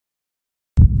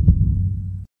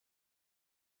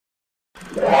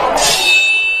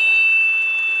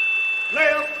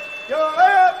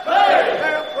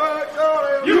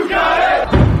You got it!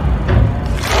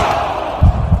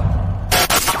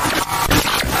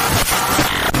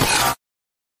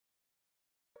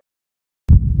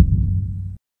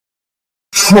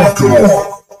 Trucker!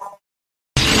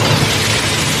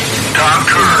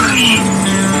 Doctors,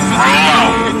 roll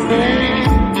out.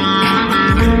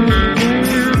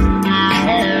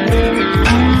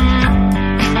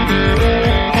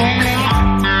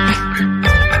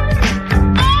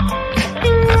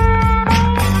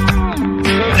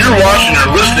 You're watching or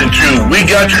listening to We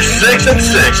Got Your 6 at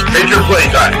 6 Patriot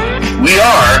Playtime. We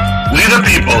the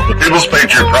people, the People's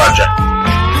Patriot Project.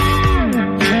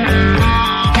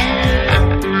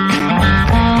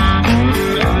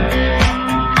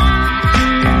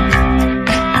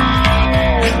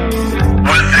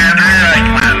 With Andrea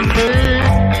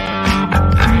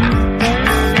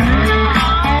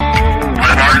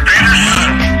with Mark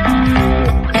Peterson.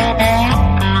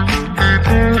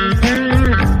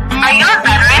 Are you a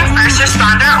veteran, first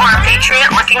responder, or a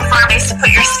patriot looking for ways to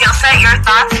put your skill set, your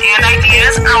thoughts, and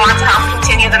ideas, or want to help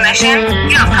continue the mission?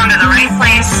 You have come to the right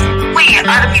place. We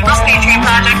are the People's Patriot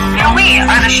Project, and we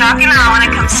are the shock and awe when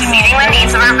it comes to meeting the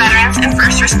needs of our veterans and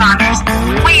first responders.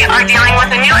 We are dealing with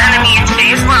a new enemy in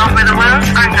today's world where the wounds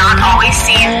are not always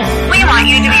seen. We want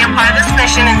you to be a part of this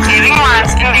mission in saving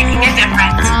lives and making a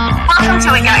difference. Welcome to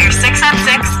We Got Your 6 at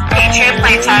 6 Patriot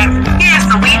Playtime. Here's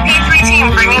the We P3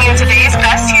 team bringing you today's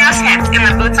best heroes hits in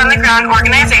the boots on the ground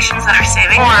organizations that are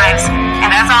saving lives.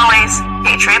 And as always,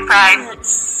 Patriot Pride.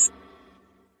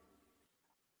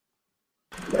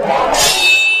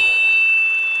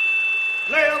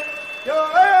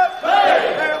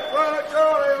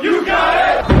 You got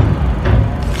it!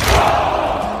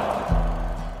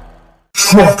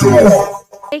 Trucker!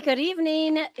 Hey, good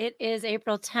evening. It is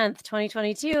April 10th,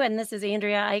 2022, and this is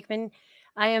Andrea Eichmann.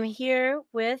 I am here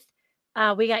with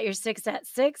We Got Your 6 at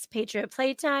 6 Patriot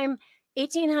Playtime,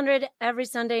 1800 every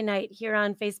Sunday night here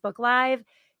on Facebook Live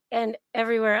and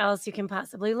everywhere else you can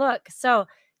possibly look. So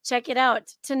check it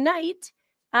out. Tonight,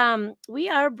 we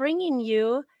are bringing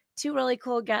you two really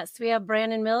cool guests. We have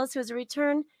Brandon Mills, who's a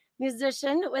return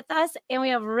musician with us, and we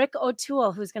have Rick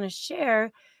O'Toole, who's going to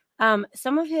share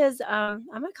some of his, I'm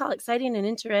going to call it exciting and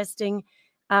interesting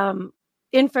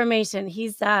information.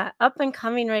 He's up and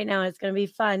coming right now. It's going to be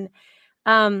fun.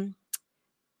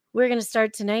 We're going to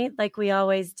start tonight like we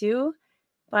always do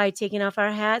by taking off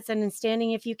our hats and then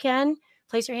standing if you can.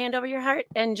 Place your hand over your heart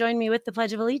and join me with the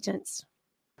Pledge of Allegiance.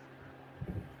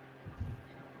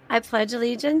 I pledge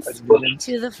allegiance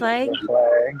to the flag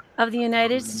of the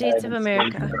United States of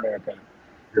America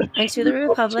and to the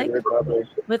republic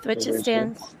with which it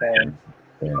stands,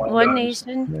 one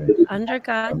nation, under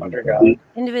God,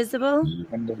 indivisible,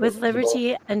 with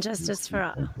liberty and justice for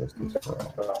all.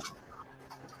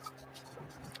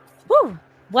 Woo!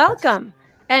 Welcome.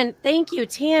 And thank you,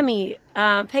 Tammy,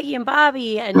 Peggy and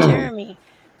Bobby, and Jeremy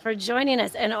for joining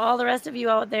us, and all the rest of you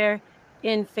out there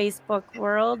in Facebook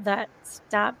world that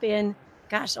stop in,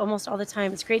 gosh, almost all the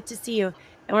time. It's great to see you.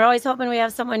 And we're always hoping we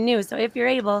have someone new. So if you're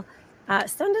able,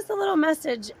 send us a little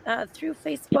message through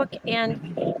Facebook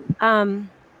and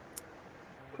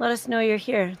let us know you're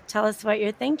here. Tell us what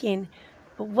you're thinking.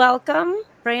 Welcome,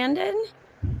 Brandon.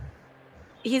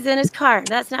 He's in his car.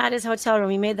 That's not his hotel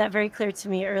room. He made that very clear to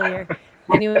me earlier.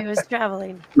 I knew he was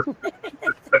traveling.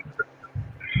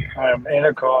 I'm in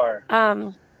a car.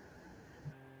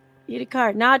 You in a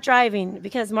car, not driving,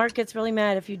 because Mark gets really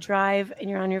mad if you drive and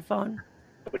you're on your phone.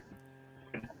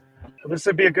 This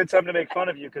would be a good time to make fun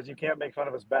of you because you can't make fun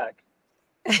of us back.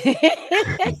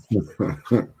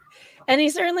 And he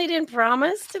certainly didn't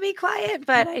promise to be quiet,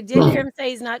 but I did hear him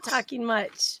say he's not talking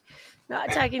much.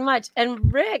 Not talking much.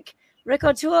 And Rick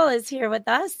O'Toole is here with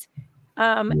us.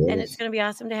 And it's going to be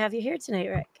awesome to have you here tonight,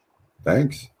 Rick.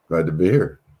 Thanks. Glad to be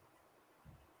here.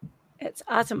 It's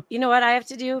awesome. You know what I have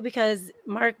to do, because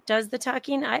Mark does the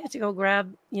talking? I have to go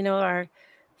grab, our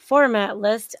format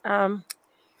list to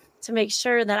make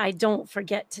sure that I don't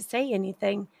forget to say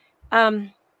anything.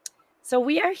 So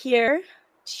we are here.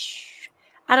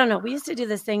 I don't know. We used to do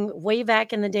this thing way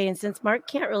back in the day. And since Mark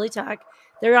can't really talk,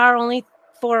 there are only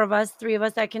three of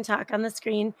us that can talk on the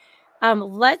screen.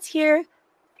 Let's hear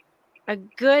a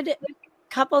good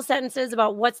couple sentences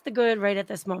about what's the good right at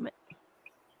this moment.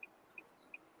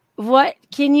 What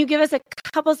can you give us a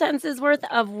couple sentences worth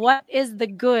of what is the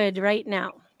good right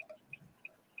now?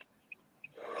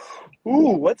 Ooh,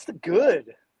 what's the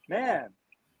good, man?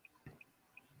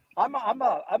 I'm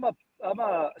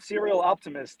a serial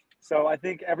optimist, so I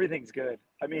think everything's good.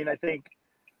 I mean, I think,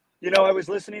 I was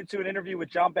listening to an interview with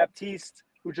John Baptiste,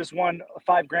 who just won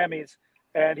 5 Grammys,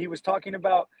 And he was talking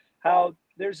about how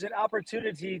there's an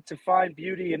opportunity to find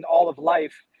beauty in all of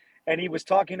life. And he was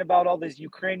talking about all these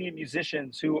Ukrainian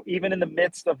musicians who, even in the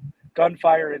midst of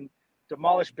gunfire and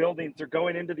demolished buildings, they're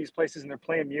going into these places and they're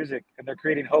playing music and they're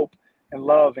creating hope and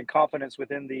love and confidence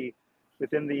within the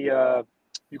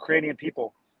Ukrainian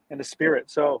people and the spirit.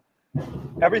 So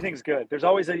everything's good. There's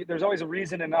always a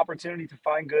reason and opportunity to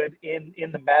find good in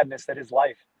the madness that is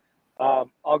life.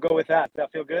 I'll go with that. Does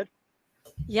that feel good?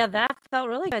 Yeah, that felt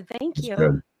really good. Thank you.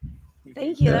 Good.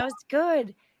 Thank you. Yeah. That was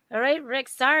good. All right, Rick,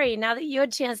 sorry. Now that you had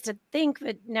a chance to think,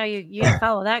 but now you didn't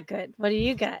follow that good. What do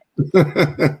you got?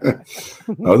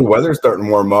 Oh, the weather's starting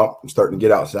to warm up. I'm starting to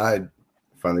get outside.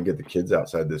 Finally get the kids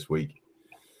outside this week.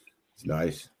 It's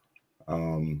nice.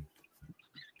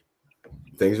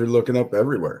 Things are looking up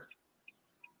everywhere.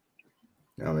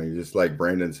 I mean, just like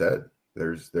Brandon said,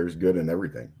 there's good in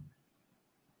everything.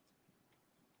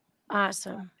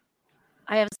 Awesome.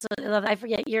 I absolutely love it. I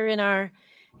forget you're in our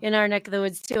neck of the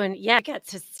woods too. And yeah, it got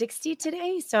to 60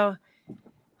 today. So I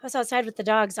was outside with the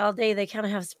dogs all day. They kind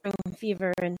of have spring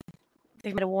fever and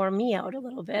they might have worn me out a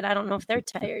little bit. I don't know if they're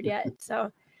tired yet.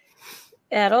 So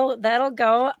that'll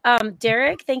go.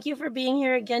 Derek, thank you for being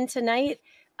here again tonight.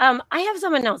 I have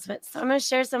some announcements. So I'm going to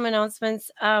share some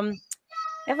announcements. I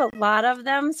have a lot of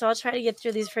them, so I'll try to get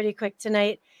through these pretty quick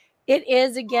tonight. It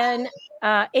is again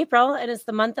April, and it's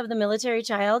the month of the military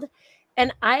child.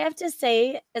 And I have to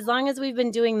say, as long as we've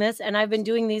been doing this, and I've been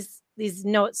doing these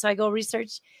notes, so I go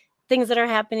research things that are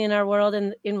happening in our world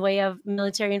in way of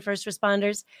military and first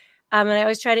responders. And I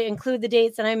always try to include the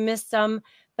dates, and I missed some.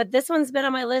 But this one's been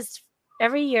on my list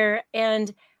every year,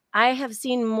 and I have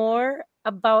seen more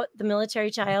about the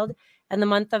military child and the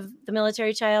month of the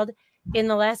military child in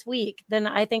the last week than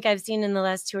I think I've seen in the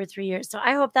last 2 or 3 years. So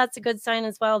I hope that's a good sign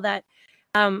as well that,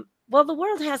 the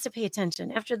world has to pay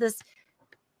attention after this.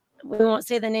 We won't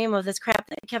say the name of this crap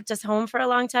that kept us home for a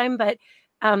long time, but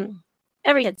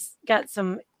every kid's got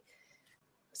some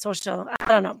social, I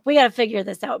don't know. We got to figure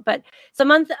this out. But the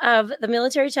month of the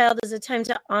military child is a time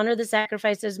to honor the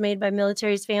sacrifices made by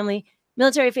military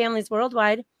families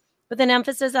worldwide, with an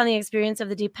emphasis on the experience of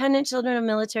the dependent children of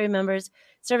military members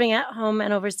serving at home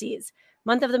and overseas.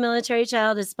 Month of the Military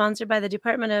Child is sponsored by the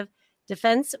Department of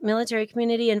Defense, Military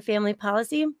Community and Family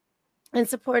Policy, and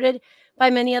supported by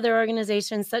many other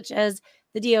organizations such as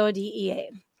the DODEA.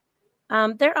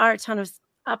 There are a ton of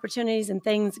opportunities and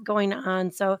things going on,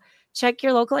 so check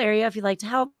your local area if you'd like to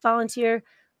help, volunteer,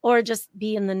 or just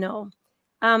be in the know.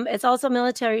 It's also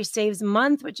Military Saves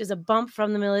Month, which is a bump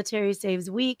from the Military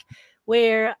Saves Week,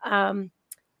 where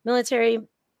military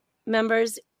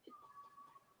members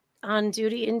on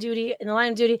duty, in the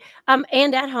line of duty,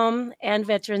 and at home, and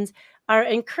veterans are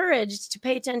encouraged to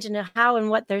pay attention to how and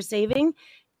what they're saving,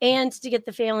 and to get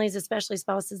the families, especially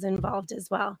spouses, involved as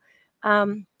well.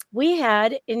 We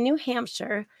had in New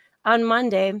Hampshire on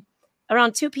Monday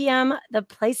around 2 p.m. the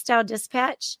Plaistow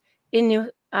Dispatch in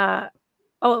it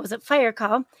was a fire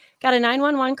call. Got a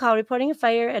 911 call reporting a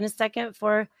fire and a second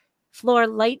floor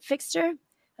light fixture.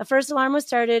 A first alarm was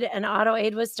started and auto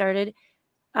aid was started.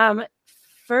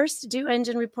 First due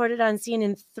engine reported on scene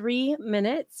in 3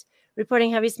 minutes,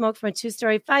 reporting heavy smoke from a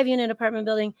 2-story, 5-unit apartment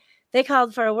building. They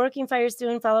called for a working fire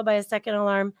soon, followed by a second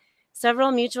alarm.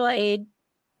 Several mutual aid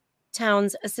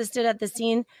towns assisted at the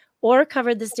scene or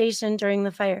covered the station during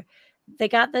the fire. They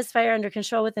got this fire under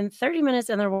control within 30 minutes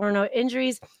and there were no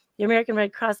injuries. The American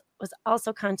Red Cross was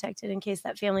also contacted in case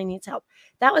that family needs help.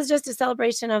 That was just a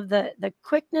celebration of the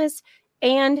quickness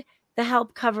and the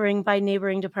help covering by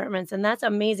neighboring departments. And that's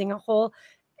amazing.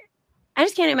 I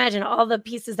just can't imagine all the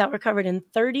pieces that were covered in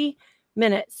 30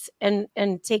 minutes and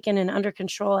taken and under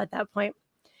control at that point.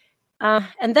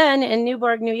 And then in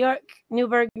Newburgh, New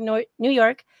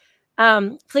York,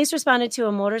 police responded to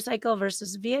a motorcycle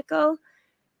versus vehicle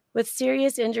with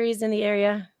serious injuries in the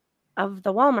area of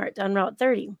the Walmart on Route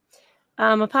 30.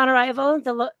 Upon arrival,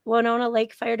 the Winona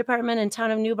Lake Fire Department and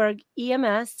Town of Newburgh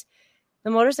EMS,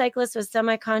 the motorcyclist was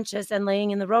semi-conscious and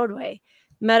laying in the roadway.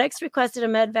 Medics requested a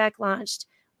medvac launched.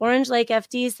 Orange Lake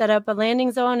FD set up a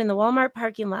landing zone in the Walmart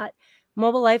parking lot.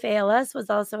 Mobile Life ALS was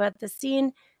also at the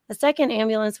scene. A second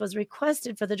ambulance was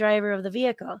requested for the driver of the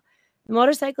vehicle. The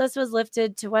motorcyclist was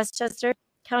lifted to Westchester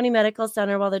County Medical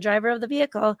Center while the driver of the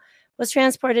vehicle was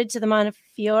transported to the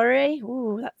Montefiore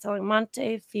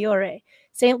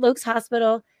St. Luke's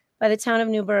Hospital by the Town of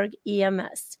Newburgh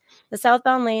EMS. The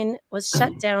southbound lane was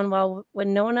shut down while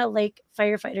Winona Lake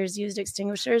firefighters used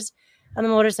extinguishers on the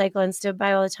motorcycle and stood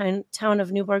by while the Town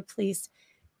of Newburgh police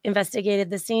investigated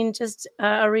the scene. Just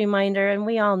a reminder, and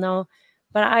we all know,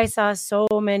 but I saw so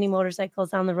many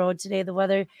motorcycles on the road today. The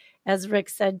weather, as Rick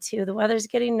said too, the weather's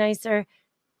getting nicer.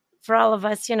 for all of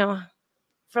us,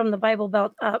 from the Bible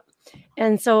Belt up.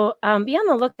 And so be on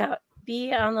the lookout.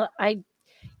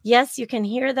 Yes, you can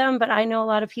hear them, but I know a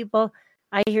lot of people,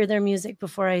 I hear their music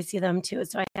before I see them too.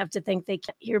 So I have to think they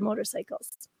can't hear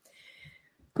motorcycles.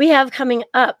 We have coming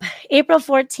up April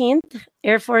 14th,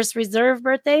 Air Force Reserve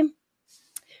birthday.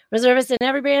 Reservists in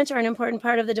every branch are an important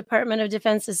part of the Department of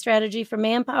Defense's strategy for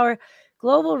manpower,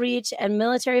 global reach, and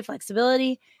military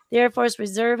flexibility. The Air Force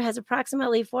Reserve has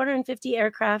approximately 450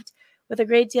 aircraft with a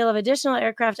great deal of additional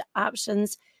aircraft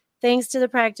options, thanks to the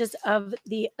practice of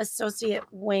the Associate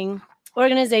Wing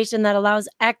organization that allows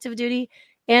active duty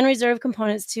and reserve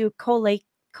components to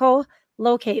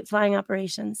co-locate flying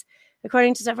operations.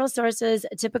 According to several sources,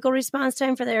 a typical response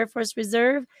time for the Air Force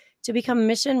Reserve to become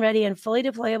mission ready and fully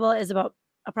deployable is about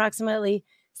approximately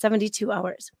 72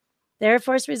 hours. The Air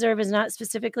Force Reserve is not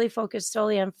specifically focused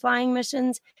solely on flying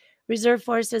missions. Reserve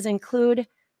forces include,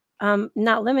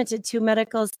 not limited to,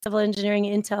 medical, civil engineering,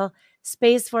 intel,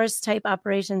 Space Force type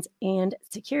operations, and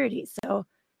security. So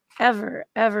ever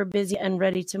busy and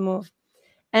ready to move.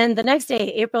 And the next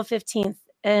day, April 15th,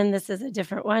 and this is a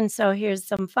different one. So here's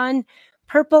some fun.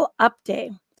 Purple Up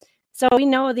Day. So we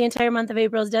know the entire month of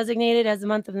April is designated as the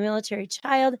month of the military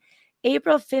child.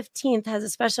 April 15th has a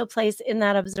special place in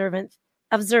that observance.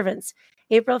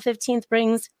 April 15th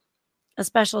brings a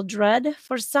special dread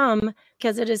for some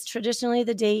because it is traditionally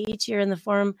the day each year in the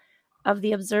form of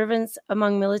the observance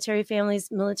among military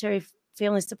families, military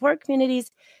family support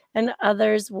communities, and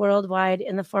others worldwide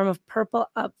in the form of Purple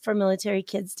Up for Military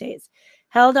Kids Days.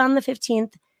 Held on the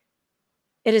 15th,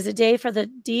 it is a day for the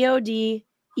DoD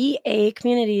EA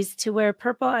communities to wear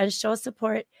purple and show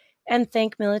support and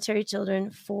thank military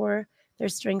children for their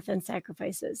strength and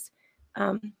sacrifices.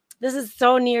 This is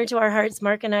so near to our hearts.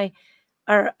 Mark and I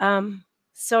are,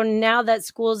 so now that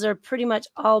schools are pretty much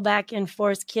all back in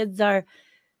force, kids are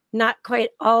not quite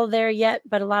all there yet,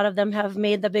 but a lot of them have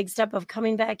made the big step of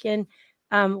coming back in.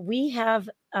 We have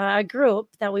a group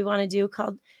that we want to do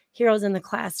called Heroes in the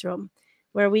Classroom,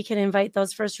 where we can invite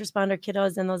those first responder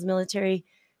kiddos and those military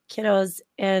kiddos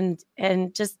and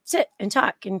just sit and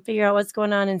talk and figure out what's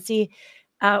going on and see.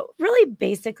 Really,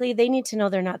 basically, they need to know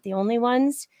they're not the only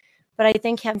ones, but I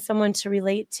think having someone to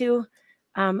relate to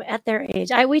at their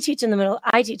age. I teach in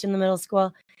the middle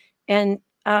school, and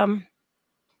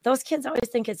those kids always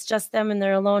think it's just them and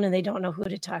they're alone and they don't know who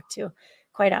to talk to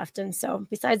quite often. So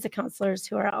besides the counselors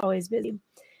who are always busy.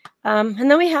 And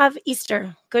then we have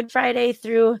Easter, Good Friday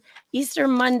through Easter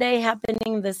Monday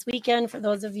happening this weekend for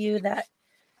those of you that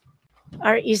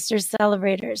are Easter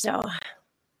celebrators. So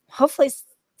hopefully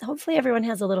everyone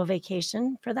has a little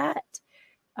vacation for that.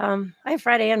 I have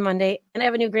Friday and Monday, and I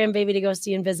have a new grandbaby to go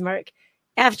see in Bismarck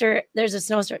after there's a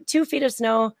snowstorm, 2 feet of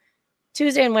snow,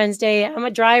 Tuesday and Wednesday. I'm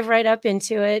gonna drive right up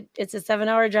into it. It's a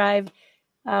 7-hour drive,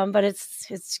 but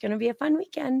it's going to be a fun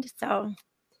weekend. So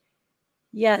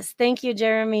yes, thank you,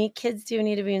 Jeremy. Kids do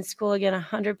need to be in school again,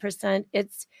 100%.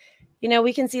 It's,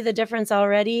 we can see the difference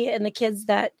already in the kids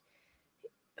that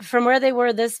from where they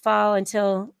were this fall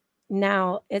until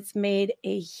now, it's made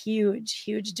a huge,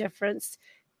 huge difference.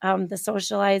 The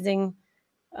socializing,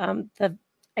 the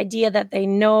idea that they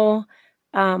know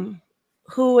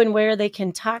who and where they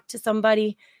can talk to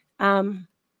somebody.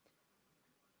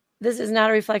 This is not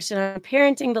a reflection on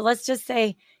parenting, but let's just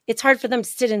say it's hard for them to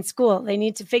sit in school. They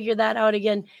need to figure that out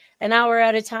again, an hour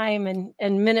at a time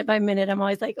and minute by minute. I'm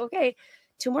always like, okay,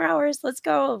 2 more hours. Let's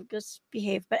go. Just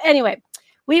behave. But anyway,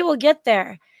 we will get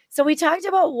there. So we talked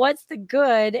about what's the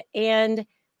good, and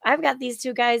I've got these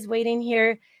 2 guys waiting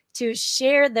here to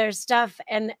share their stuff,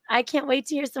 and I can't wait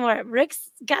to hear some more.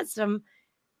 Rick's got some,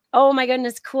 oh my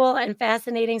goodness, cool and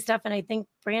fascinating stuff, and I think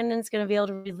Brandon's going to be able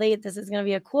to relate. This is going to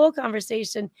be a cool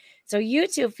conversation, so you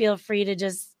 2 feel free to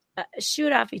just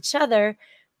shoot off each other.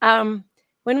 When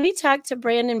we talked to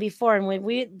Brandon before,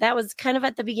 and that was kind of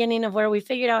at the beginning of where we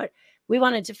figured out we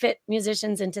wanted to fit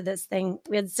musicians into this thing.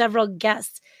 We had several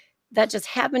guests that just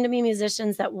happened to be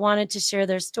musicians that wanted to share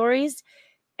their stories.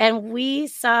 And we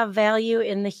saw value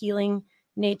in the healing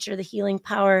nature, the healing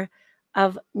power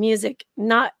of music,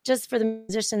 not just for the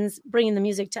musicians bringing the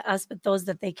music to us, but those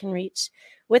that they can reach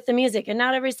with the music. And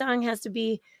not every song has to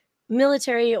be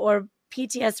military or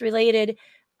PTS related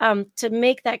to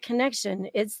make that connection.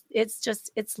 It's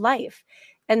life.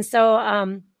 And so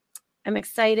I'm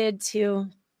excited to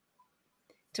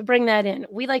bring that in.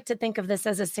 We like to think of this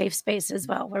as a safe space as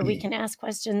well, where we can ask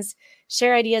questions,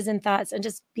 share ideas and thoughts, and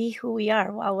just be who we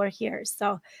are while we're here.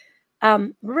 So,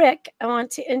 Rick, I want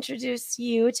to introduce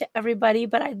you to everybody,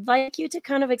 but I'd like you to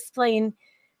kind of explain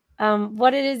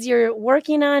what it is you're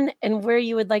working on and where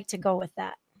you would like to go with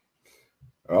that.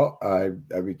 Well,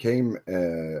 I became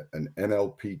an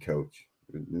NLP coach,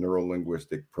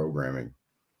 Neuro-Linguistic Programming.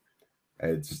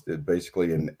 It's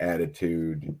basically an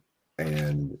attitude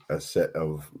and a set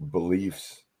of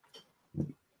beliefs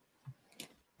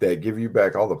that give you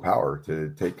back all the power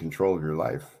to take control of your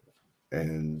life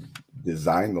and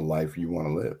design the life you want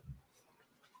to live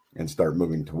and start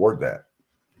moving toward that.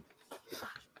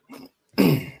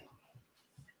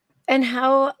 And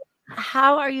how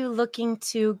are you looking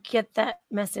to get that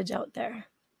message out there?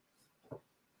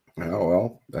 Oh,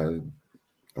 well, I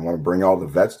want to bring all the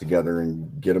vets together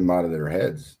and get them out of their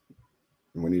heads.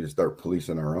 We need to start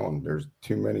policing our own. There's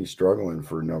too many struggling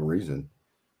for no reason.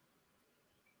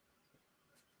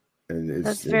 And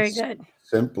That's very good.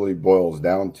 Simply boils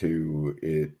down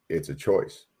to it's a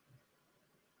choice.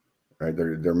 Right?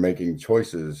 They're making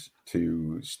choices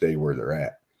to stay where they're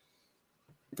at.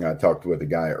 I talked with a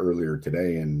guy earlier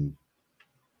today, and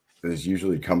this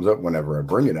usually comes up whenever I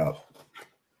bring it up.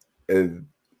 And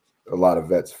a lot of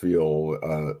vets feel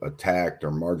attacked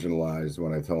or marginalized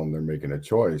when I tell them they're making a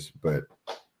choice. But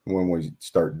when we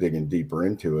start digging deeper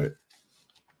into it,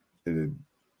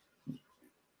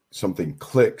 something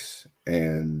clicks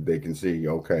and they can see,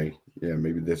 okay, yeah,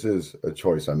 maybe this is a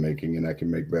choice I'm making and I can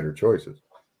make better choices.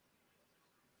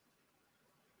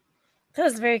 That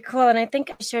was very cool. And I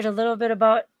think I shared a little bit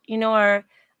about, our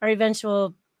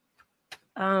eventual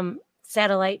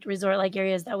satellite resort-like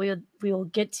areas that we will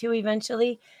get to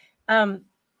eventually,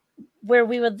 where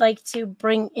we would like to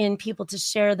bring in people to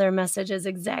share their messages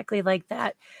exactly like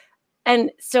that.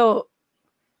 And so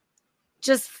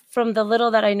just from the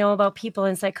little that I know about people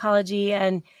in psychology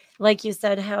and, like you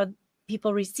said, how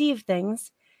people receive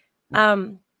things,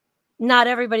 not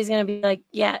everybody's going to be like,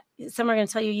 yeah, some are going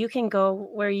to tell you can go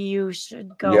where you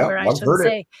should go, Yeah, where I I've should heard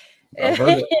say. I've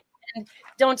heard it. And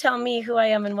don't tell me who I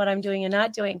am and what I'm doing and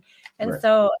not doing. And Right.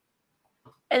 so,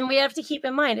 and we have to keep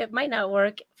in mind, it might not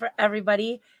work for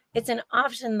everybody. It's an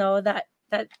option, though, that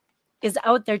is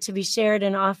out there to be shared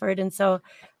and offered. And so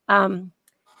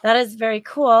that is very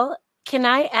cool. Can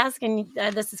I ask, and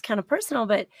this is kind of personal,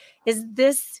 but is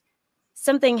this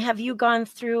something, have you gone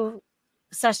through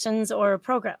sessions or a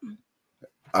program?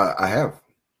 I have.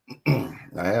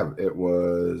 I have. It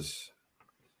was,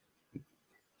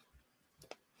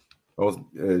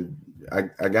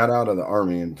 I got out of the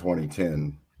Army in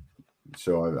 2010.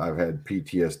 So I've had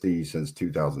PTSD since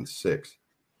 2006.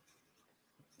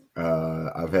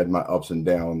 I've had my ups and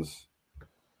downs.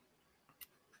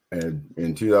 And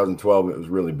in 2012, it was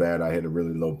really bad. I hit a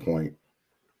really low point.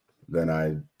 Then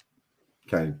I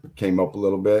kind of came up a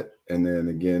little bit. And then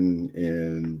again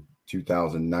in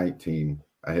 2019,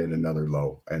 I hit another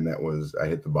low. And that was, I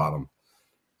hit the bottom.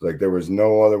 Like there was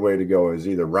no other way to go. It was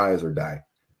either rise or die.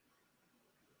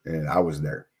 And I was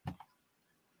there.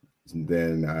 And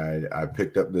then I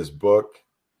picked up this book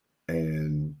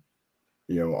and,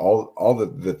 all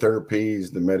the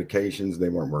therapies, the medications, they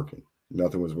weren't working.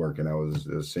 Nothing was working. I was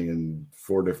seeing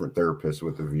 4 different therapists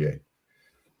with the VA.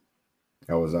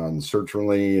 I was on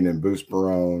sertraline and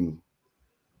buspirone.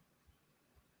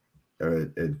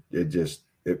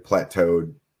 It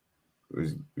plateaued.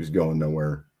 It was going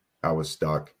nowhere. I was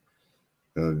stuck.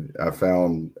 I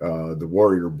found the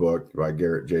Warrior book by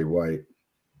Garrett J. White.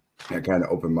 That kind of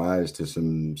opened my eyes to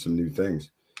some new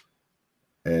things.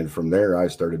 And from there, I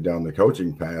started down the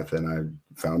coaching path, and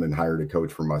I found and hired a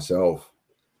coach for myself.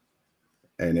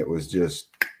 And it was just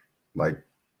like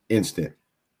instant.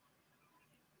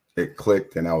 It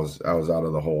clicked, and I was out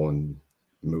of the hole and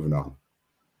moving on.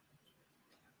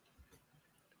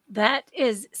 That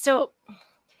is so.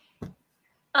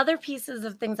 Other pieces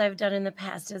of things I've done in the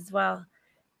past as well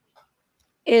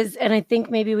is, and I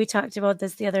think maybe we talked about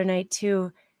this the other night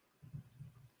too.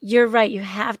 You're right. You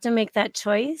have to make that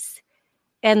choice.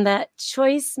 And that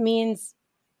choice means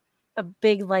a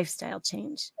big lifestyle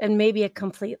change and maybe a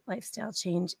complete lifestyle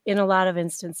change in a lot of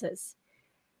instances.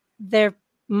 There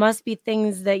must be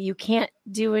things that you can't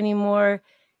do anymore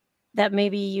that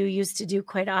maybe you used to do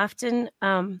quite often.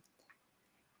 And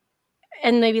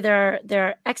maybe there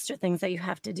are extra things that you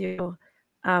have to do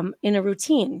in a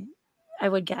routine, I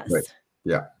would guess. Right.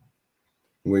 Yeah.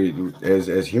 We,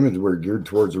 as humans, we're geared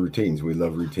towards routines. We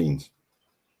love routines.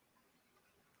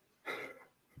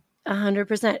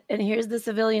 100%. And here's the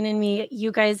civilian in me.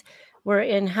 You guys were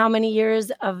in how many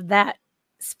years of that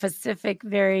specific,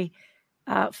 very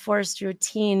forced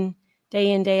routine,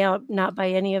 day in, day out, not by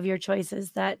any of your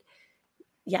choices, that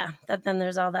then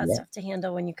there's all that stuff to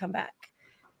handle when you come back.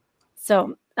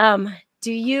 So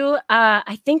do you,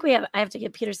 I think I have to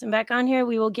get Peterson back on here.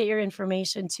 We will get your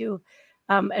information too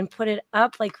and put it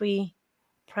up like we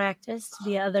practiced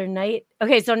the other night.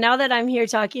 Okay, so now that I'm here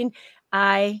talking,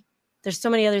 there's so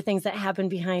many other things that happen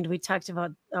behind. We talked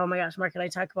about, oh my gosh, Mark and I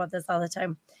talk about this all the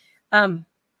time.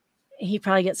 He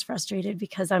probably gets frustrated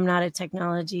because I'm not a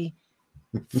technology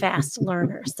fast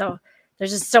learner. So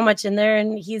there's just so much in there,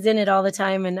 and he's in it all the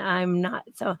time and I'm not.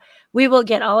 So we will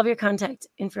get all of your contact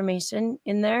information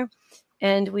in there,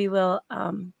 and we will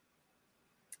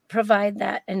provide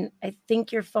that. And I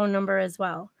think your phone number as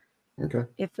well. Okay.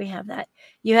 If we have that.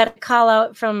 You had a call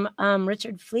out from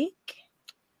Richard Fleek.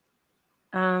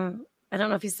 I don't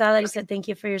know if you saw that. He said, thank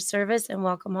you for your service and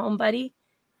welcome home, buddy.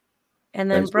 And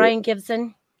then Thanks, Brian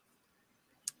Gibson.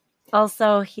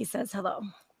 Also, he says hello.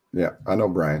 Yeah, I know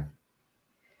Brian.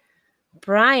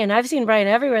 Brian, I've seen Brian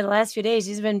everywhere the last few days.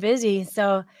 He's been busy.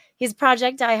 So he's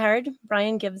Project diehard,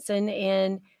 Brian Gibson,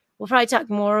 and we'll probably talk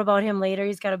more about him later.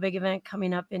 He's got a big event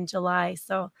coming up in July.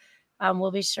 So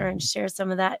we'll be sure and share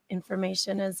some of that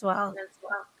information as well.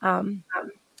 I'm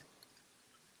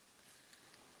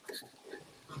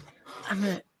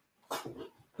going to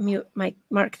mute my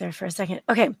Mark there for a second.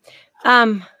 Okay.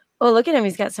 Oh, look at him.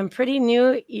 He's got some pretty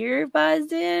new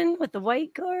earbuds in with the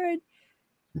white cord.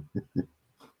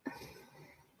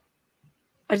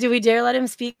 Do we dare let him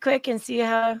speak quick and see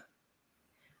how?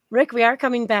 Rick, we are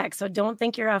coming back, so don't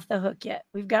think you're off the hook yet.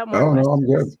 We've got more. Oh, no, I'm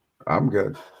good. I'm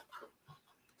good.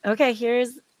 Okay,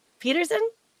 here's Peterson.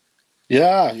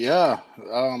 Yeah.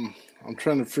 I'm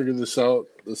trying to figure this out.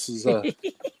 This is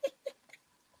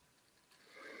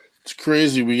it's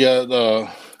crazy. We got all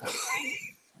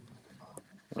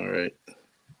right.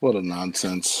 What a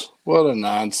nonsense. I was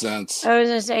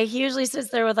gonna say, he usually sits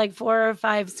there with like 4 or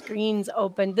 5 screens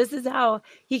open. This is how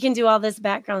he can do all this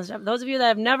background stuff. Those of you that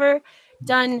have never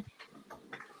done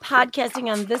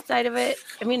podcasting on this side of it,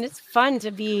 I mean, it's fun to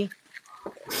be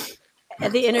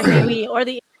the interviewee or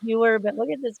the interviewer, but look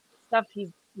at this stuff.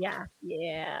 Yeah.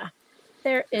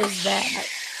 There is that.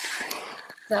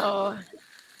 So.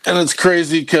 And it's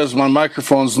crazy because my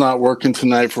microphone's not working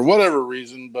tonight for whatever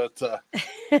reason, but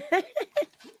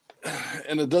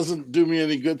and it doesn't do me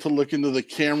any good to look into the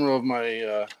camera of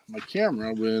my my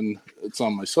camera when it's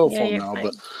on my cell phone now. Fine.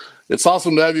 But it's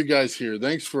awesome to have you guys here.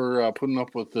 Thanks for putting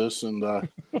up with this. And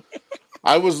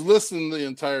I was listening the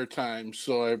entire time,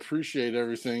 so I appreciate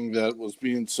everything that was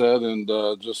being said and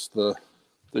just the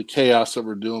chaos that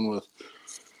we're dealing with.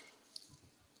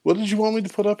 What did you want me to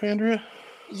put up, Andrea?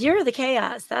 You're the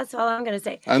chaos. That's all I'm going to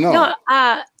say. I know.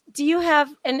 No, do you have,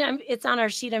 and it's on our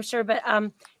sheet, I'm sure, but do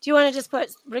you want to just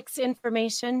put Rick's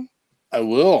information? I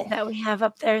will. That we have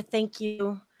up there. Thank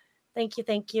you.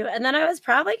 And then I was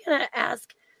probably going to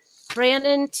ask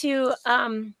Brandon to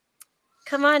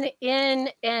come on in,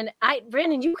 and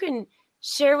Brandon, you can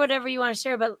share whatever you want to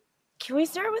share, but can we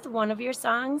start with one of your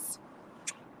songs?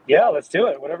 Yeah, let's do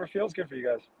it. Whatever feels good for you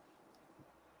guys.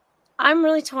 I'm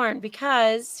really torn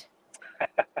because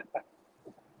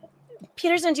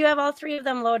Peterson, do you have all 3 of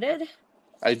them loaded?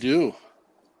 I do.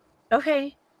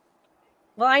 Okay.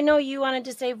 Well, I know you wanted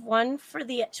to save one for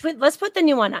let's put the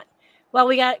new one on. Well,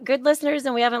 we got good listeners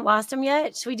and we haven't lost them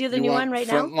yet. Should we do the new one right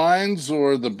now? Front lines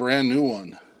or the brand new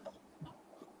one?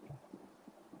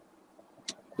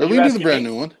 We can do the brand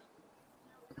new one.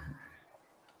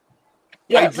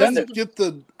 Yeah, I actually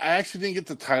didn't get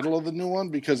the title of the new one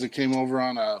because it came over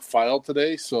on a file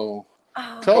today. So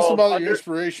tell us about your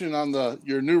inspiration on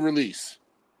your new release.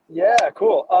 Yeah,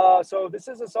 cool. So this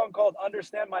is a song called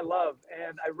Understand My Love.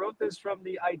 And I wrote this from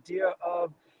the idea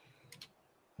of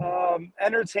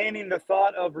entertaining the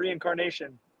thought of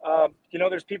reincarnation.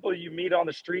 There's people you meet on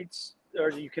the streets or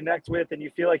you connect with and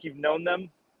you feel like you've known them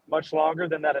much longer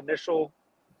than that initial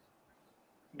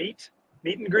meet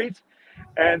and greet.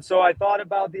 And so I thought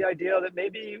about the idea that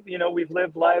maybe, we've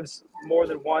lived lives more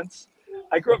than once.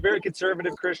 I grew up very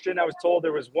conservative Christian. I was told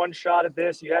there was one shot at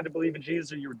this. You had to believe in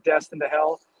Jesus or you were destined to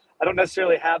hell. I don't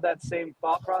necessarily have that same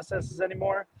thought processes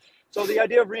anymore. So the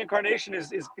idea of reincarnation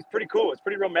is pretty cool. It's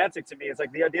pretty romantic to me. It's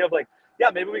like the idea of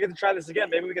maybe we get to try this again.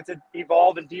 Maybe we get to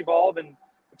evolve and devolve and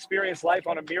experience life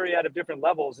on a myriad of different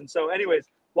levels. And so anyways,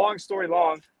 long story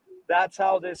long, that's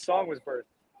how this song was birthed.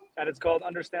 And it's called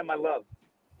Understand My Love.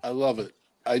 I love it.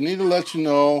 I need to let you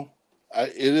know,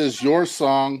 it is your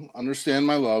song, Understand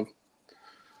My Love.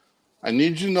 I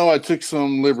need you to know I took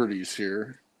some liberties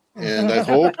here, and I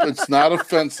hope it's not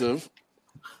offensive.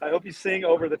 I hope you sing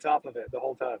over the top of it the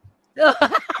whole time.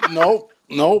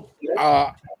 Nope.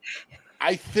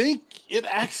 I think it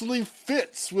actually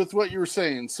fits with what you're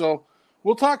saying. So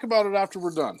we'll talk about it after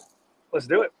we're done. Let's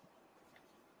do it.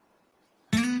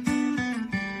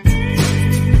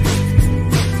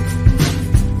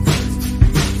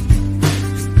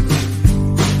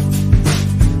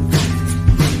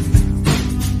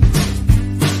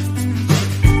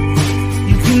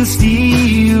 Steal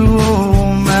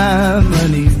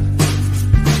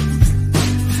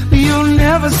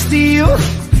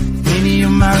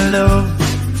my love.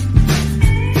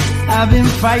 I've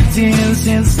been fighting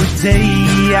since the day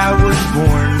I was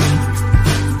born.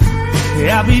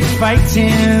 I'll be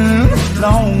fighting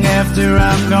long after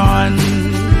I'm gone.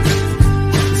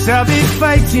 So I'll be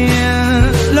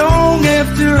fighting long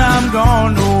after I'm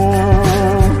gone. Oh.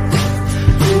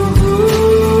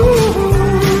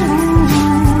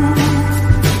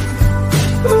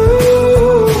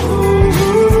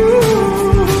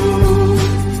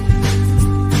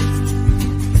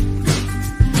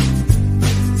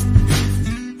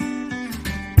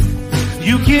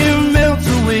 You can melt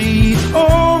away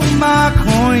all my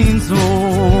coins,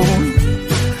 oh,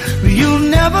 but you'll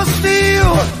never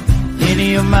steal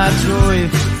any of my joy.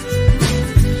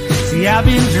 See, I've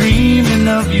been dreaming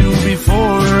of you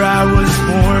before I was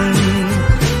born.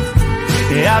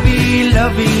 Yeah, I'll be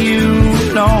loving you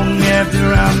long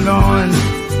after I'm gone.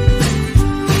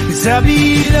 Yes, I'll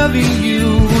be loving you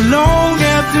long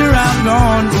after I'm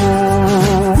gone.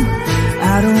 Oh,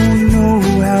 I don't know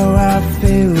how I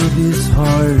feel this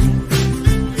hard.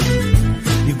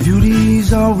 Your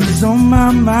beauty's always on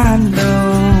my mind,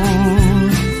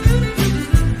 love.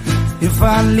 If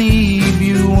I leave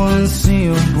you one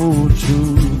simple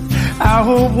truth, I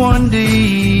hope one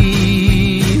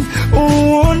day,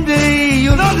 oh, one day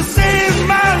you'll understand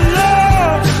my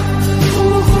love.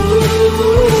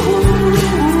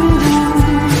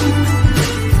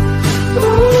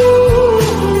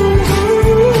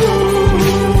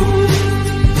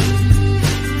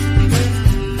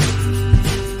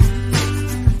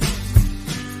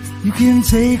 You can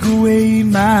take away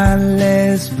my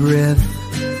last breath,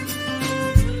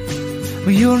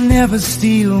 but you'll never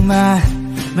steal my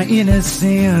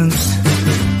innocence.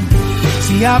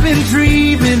 See, I've been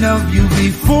dreaming of you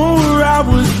before I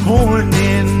was born,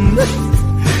 and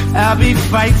I'll be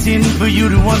fighting for you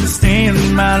to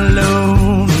understand my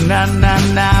love.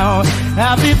 Now,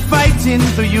 I'll be fighting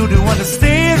for you to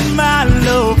understand my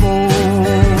love. Oh.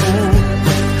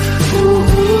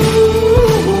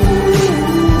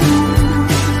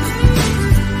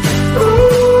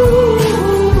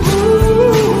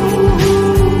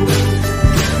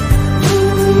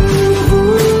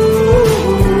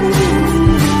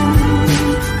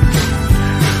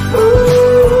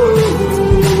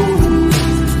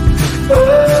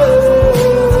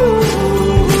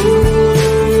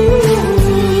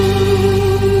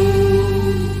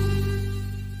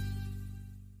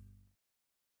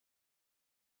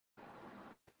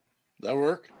 That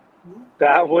work?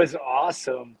 That was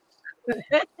awesome.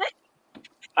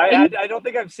 I don't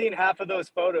think I've seen half of those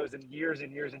photos in years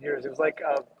and years and years. It was like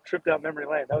a trip down memory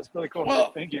lane. That was really cool.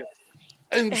 Well, thank you.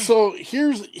 And so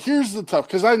here's the tough,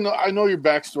 because I know your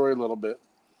backstory a little bit,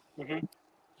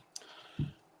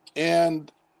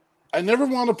 and I never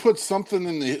want to put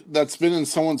something that's been in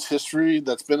someone's history,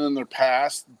 that's been in their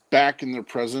past, back in their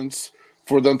presence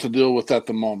for them to deal with at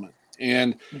the moment.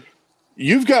 And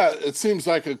you've got, it seems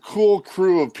like, a cool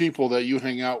crew of people that you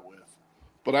hang out with.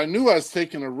 But I knew I was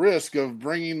taking a risk of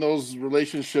bringing those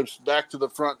relationships back to the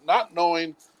front, not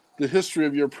knowing the history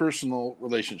of your personal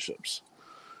relationships.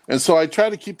 And so I try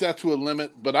to keep that to a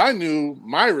limit. But I knew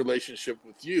my relationship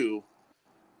with you,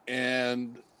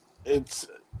 and it's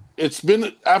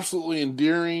been absolutely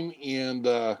endearing, and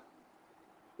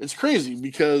it's crazy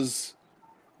because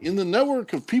in the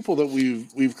network of people that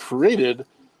we've created,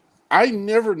 I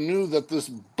never knew that this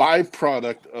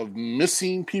byproduct of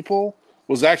missing people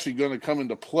was actually going to come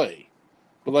into play.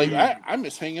 But like, I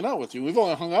miss hanging out with you. We've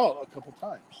only hung out a couple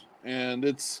times, and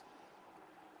it's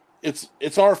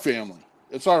our family.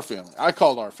 It's our family. I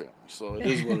call it our family, so it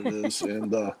is what it is.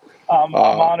 And I'm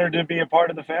honored to be a part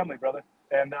of the family, brother.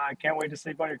 And I can't wait to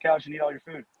sleep on your couch and eat all your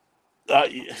food.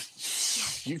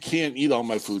 You can't eat all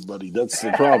my food, buddy. That's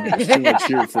the problem. There's too much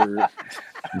here for.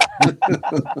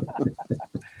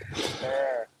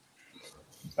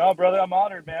 No, brother, I'm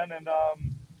honored, man. And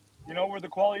we're the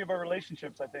quality of our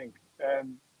relationships, I think,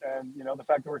 and the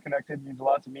fact that we're connected means a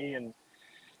lot to me, and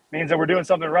means that we're doing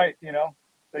something right. They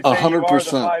say 100%. you are the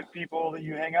 5 people that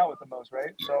you hang out with the most,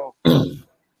 right? So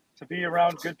to be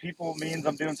around good people means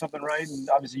I'm doing something right, and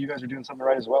obviously you guys are doing something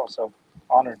right as well. So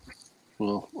honored.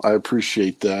 Well, I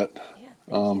appreciate that.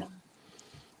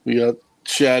 We got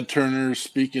Chad Turner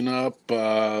speaking up.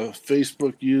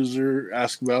 Facebook user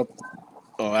ask about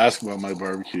my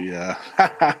barbecue. Yeah.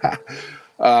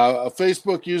 A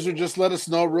Facebook user, just let us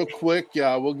know real quick.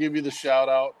 Yeah, we'll give you the shout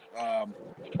out.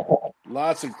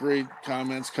 Lots of great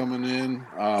comments coming in.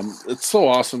 It's so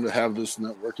awesome to have this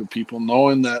network of people,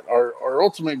 knowing that our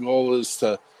ultimate goal is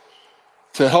to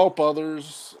help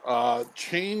others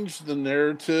change the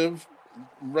narrative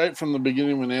right from the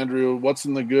beginning when Andrea, what's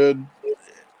in the good.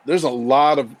 there's a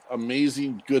lot of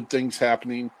amazing, good things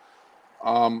happening.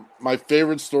 My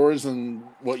favorite stories, and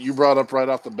what you brought up right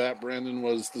off the bat, Brandon,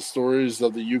 was the stories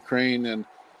of the Ukraine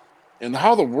and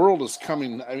how the world is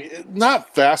coming. I mean,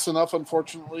 not fast enough,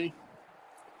 unfortunately,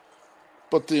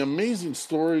 but the amazing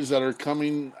stories that are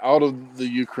coming out of the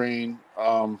Ukraine,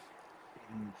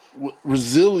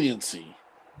 resiliency.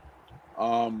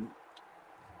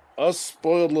 Us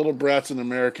spoiled little brats in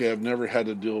America have never had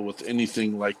to deal with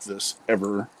anything like this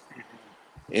ever.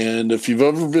 And if you've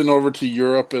ever been over to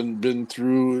Europe and been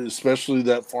through, especially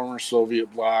that former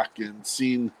Soviet bloc, and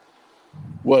seen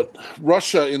what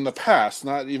Russia in the past,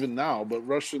 not even now, but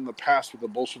Russia in the past with the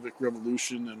Bolshevik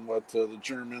Revolution and what the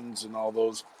Germans and all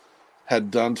those had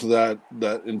done to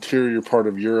that interior part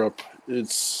of Europe,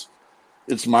 it's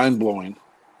mind-blowing.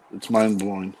 It's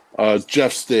mind-blowing.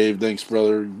 Jeff Stave, thanks,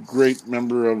 brother. Great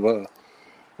member of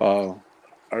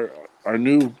our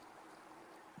new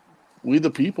We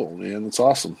the People, man. It's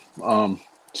awesome.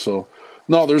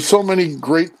 No, there's so many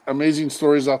great, amazing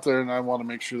stories out there, and I want to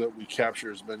make sure that we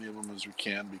capture as many of them as we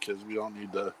can, because we don't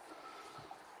need to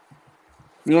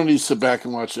sit back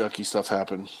and watch yucky stuff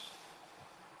happen.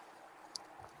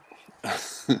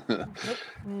 Nope,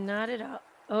 not at all.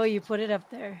 Oh, you put it up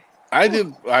there. I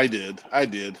did.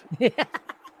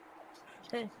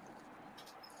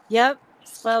 Yep,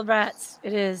 spoiled brats.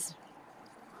 It is.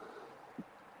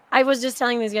 I was just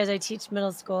telling these guys I teach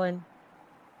middle school, and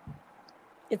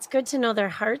it's good to know their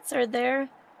hearts are there,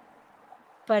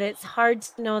 but it's hard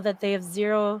to know that they have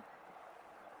zero.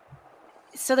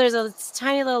 So there's a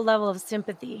tiny little level of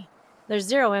sympathy. There's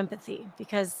zero empathy,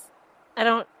 because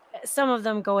some of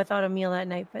them go without a meal at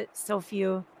night, but so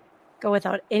few go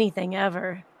without anything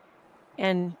ever.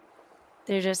 And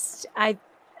they're just, I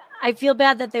feel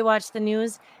bad that they watch the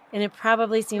news, and it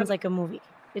probably seems like a movie.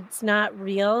 It's not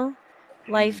real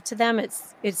life to them.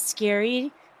 It's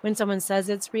scary when someone says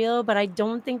it's real, but I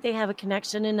don't think they have a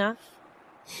connection enough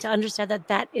to understand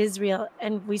that is real.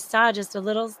 And we saw just a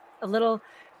little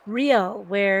reel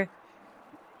where,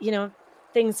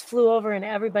 things flew over and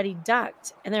everybody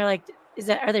ducked, and they're like,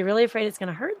 are they really afraid it's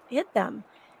going to hit them?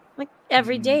 Like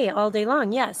every day, all day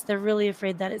long. Yes, they're really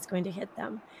afraid that it's going to hit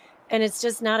them. And it's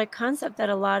just not a concept that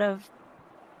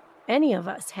any of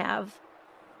us have,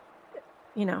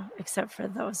 except for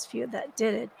those few that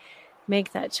did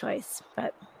make that choice.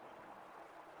 But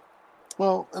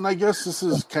well, and I guess this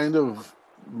is kind of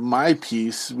my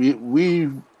piece.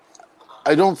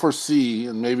 I don't foresee,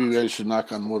 and maybe I should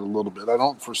knock on wood a little bit, I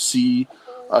don't foresee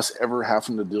us ever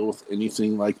having to deal with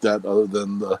anything like that, other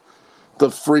than the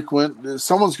frequent,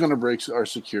 someone's going to break our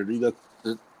security. That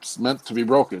it's meant to be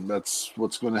broken. That's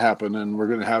what's going to happen, and we're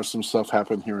going to have some stuff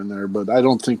happen here and there. But I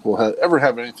don't think we'll ever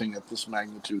have anything at this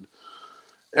magnitude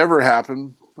ever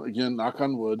happen. Again, knock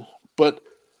on wood. But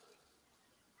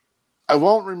I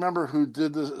won't remember who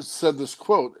said this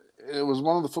quote. It was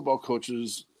one of the football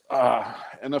coaches,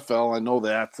 NFL. I know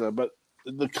that, but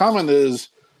the comment is,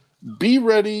 "Be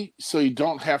ready so you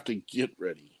don't have to get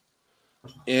ready,"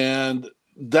 and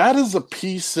that is a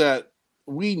piece that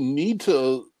we need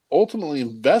to ultimately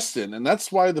invest in. And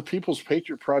that's why the People's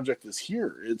Patriot Project is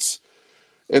here.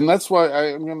 And that's why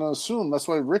I'm going to assume that's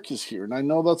why Rick is here. And I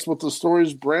know that's what the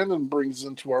stories Brandon brings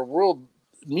into our world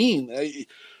mean.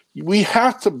 We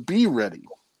have to be ready.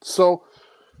 So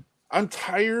I'm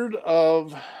tired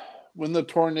of when the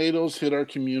tornadoes hit our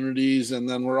communities and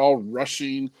then we're all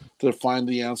rushing to find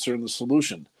the answer and the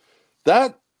solution.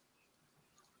 That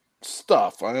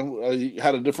stuff, I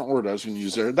had a different word I was going to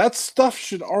use there. That stuff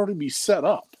should already be set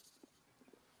up.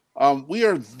 We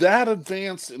are that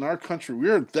advanced in our country. We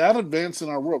are that advanced in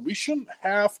our world. We shouldn't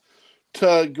have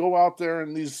to go out there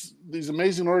and these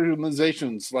amazing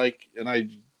organizations like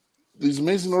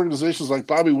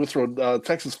Bobby Withrow,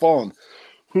 Texas Fallen,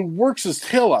 who works his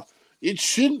tail off. It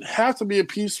shouldn't have to be a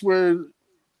piece where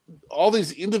all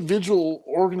these individual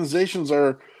organizations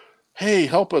are, hey,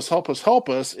 help us, help us, help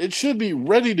us. It should be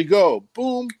ready to go.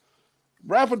 Boom.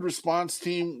 Rapid response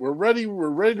team. We're ready. We're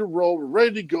ready to roll. We're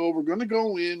ready to go. We're going to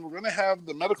go in. We're going to have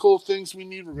the medical things we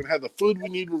need. We're going to have the food we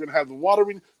need. We're going to have the water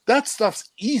we need. That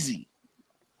stuff's easy.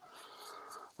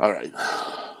 All right.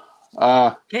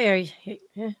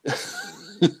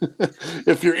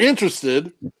 If you're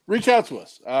interested, reach out to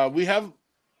us. We have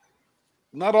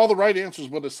not all the right answers,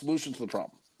 but a solution to the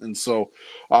problem. And so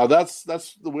that's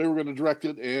the way we're going to direct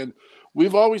it. And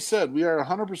we've always said we are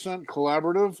 100%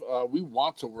 collaborative. We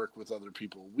want to work with other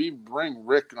people. We bring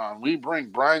Rick on. We bring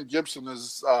Brian Gibson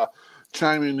is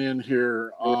chiming in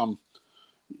here.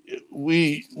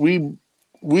 We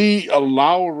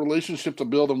allow a relationship to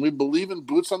build, and we believe in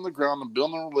boots on the ground and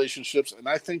building relationships. And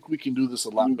I think we can do this a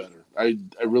lot better. I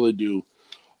really do.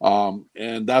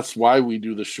 And that's why we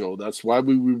do the show. That's why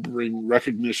we bring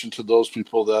recognition to those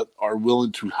people that are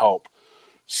willing to help.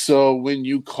 So when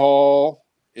you call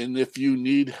and if you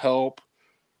need help,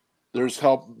 there's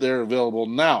help there available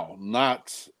now,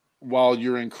 not while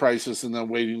you're in crisis and then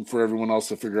waiting for everyone else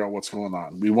to figure out what's going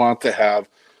on. We want to have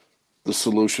the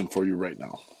solution for you right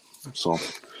now. So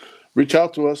reach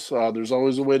out to us. There's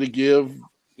always a way to give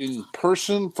in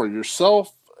person for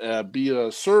yourself, be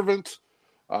a servant,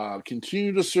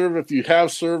 continue to serve if you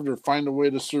have served, or find a way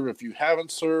to serve if you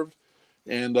haven't served.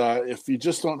 And if you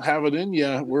just don't have it in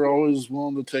you, we're always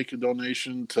willing to take a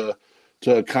donation to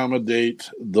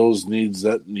accommodate those needs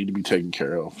that need to be taken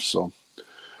care of. So,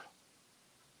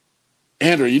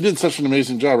 Andrea, you did such an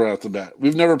amazing job right off the bat.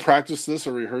 We've never practiced this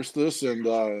or rehearsed this, and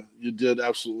you did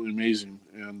absolutely amazing.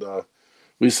 And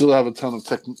we still have a ton of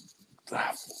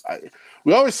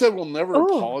we always said we'll never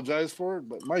apologize for it,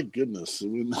 but my goodness,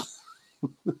 when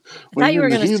you're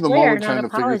in the heat of the moment trying to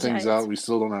figure things out, we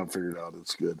still don't have it figured out.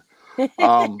 It's good.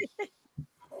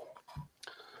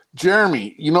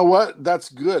 Jeremy, you know what? That's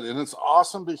good. And it's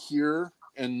awesome to hear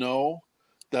and know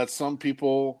that some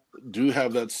people do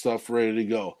have that stuff ready to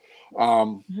go.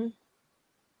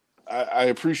 I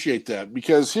appreciate that,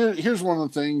 because here's one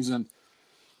of the things, and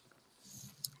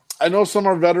I know some of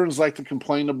our veterans like to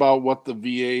complain about what the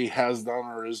VA has done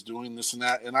or is doing, this and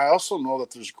that. And I also know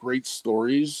that there's great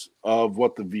stories of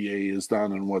what the VA has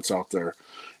done and what's out there.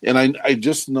 And I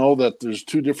just know that there's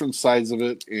two different sides of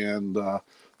it, and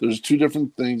there's two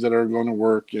different things that are going to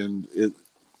work, and it's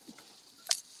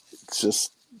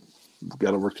just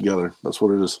got to work together. That's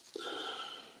what it is.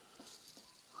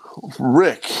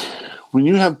 Rick, when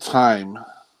you have time,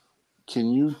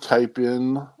 can you type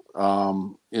in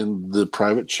the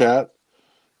private chat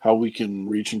how we can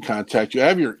reach and contact you? I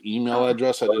have your email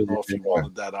address. I didn't know if you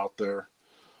wanted that out there.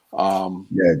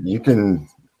 Yeah, you can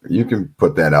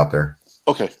put that out there.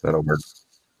 Okay, that'll work.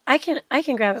 I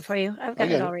can grab it for you. I've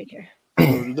got it all right here.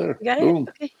 There. You got Boom. it?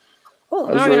 Okay. Cool.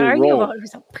 Now we're going to argue about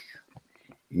it.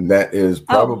 That is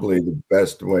probably the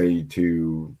best way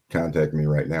to contact me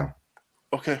right now.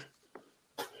 Okay.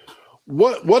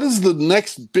 What is the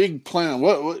next big plan?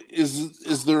 What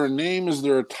is there a name? Is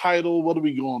there a title? What are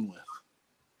we going with?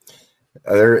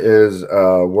 There is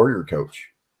a Warrior Coach.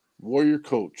 Warrior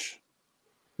Coach.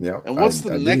 Yeah. And what's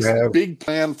the next big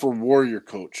plan for Warrior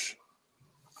Coach?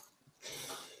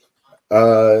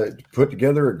 Put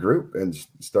together a group and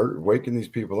start waking these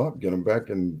people up, get them back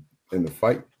in the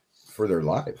fight for their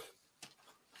life.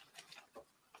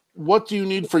 What do you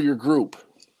need for your group?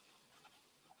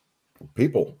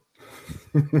 People.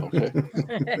 Okay.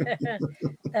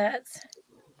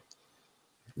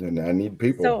 And I need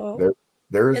people. So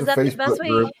there is a Facebook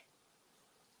group.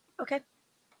 Okay.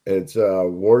 It's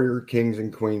Warrior Kings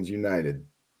and Queens United.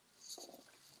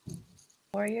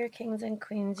 Warrior Kings and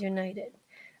Queens United.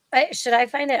 Should I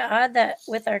find it odd that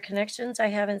with our connections, I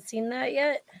haven't seen that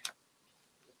yet?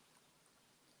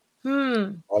 I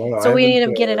don't know. So we need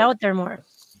to get it out there more.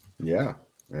 Yeah.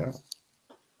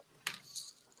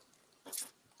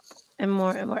 And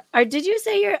more and more. Did you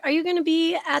say are you going to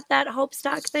be at that Hope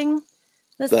Stock thing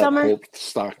this that summer? Hope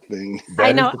Stock thing.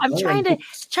 I know. I'm trying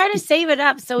to save it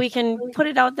up so we can put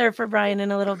it out there for Brian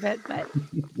in a little bit, but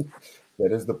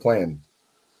that is the plan.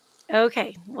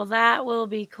 Okay. Well, that will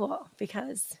be cool,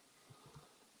 because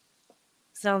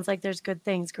sounds like there's good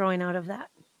things growing out of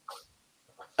that.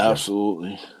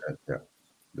 Absolutely. Yeah,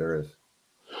 there is.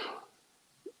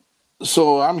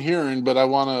 So I'm hearing, but I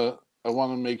want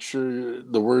to make sure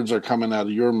the words are coming out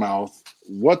of your mouth.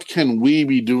 What can we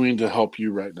be doing to help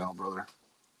you right now, brother?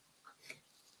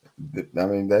 I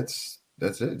mean, that's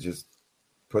it. Just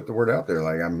put the word out there.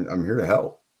 Like, I'm here to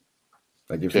help.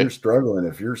 Like, if you're struggling,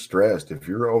 if you're stressed, if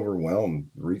you're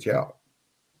overwhelmed, reach out.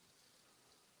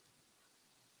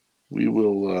 We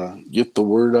will get the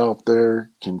word out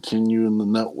there, continue in the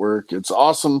network. It's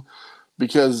awesome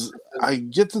because I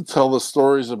get to tell the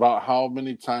stories about how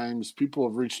many times people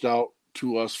have reached out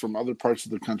to us from other parts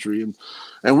of the country.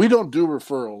 And we don't do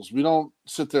referrals. We don't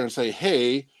sit there and say,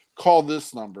 hey, call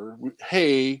this number.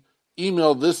 Hey,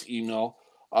 email this email.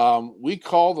 We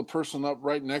call the person up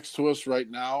right next to us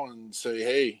right now and say,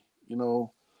 hey,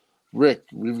 Rick,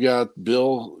 we've got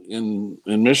Bill in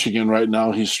Michigan right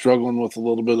now. He's struggling with a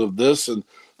little bit of this, and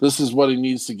this is what he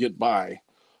needs to get by.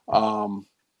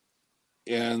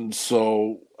 And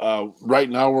so right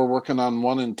now we're working on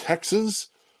one in Texas.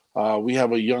 We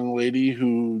have a young lady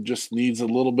who just needs a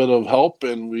little bit of help,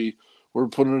 and we're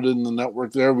putting it in the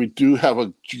network there. We do have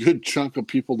a good chunk of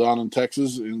people down in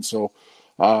Texas, and so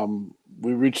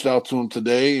we reached out to them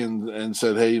today and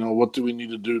said, hey, what do we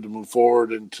need to do to move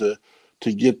forward and to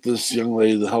to get this young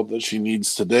lady the help that she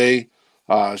needs today.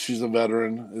 She's a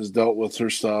veteran, has dealt with her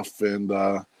stuff, and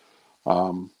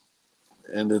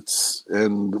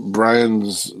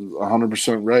Brian's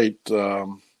 100% right.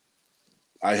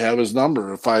 I have his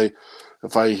number. If I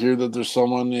hear that there's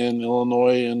someone in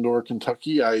Illinois and/or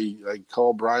Kentucky, I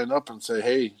call Brian up and say,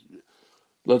 hey,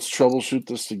 let's troubleshoot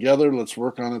this together. Let's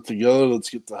work on it together. Let's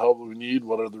get the help we need.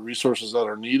 What are the resources that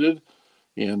are needed?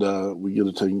 And we get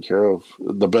it taken care of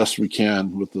the best we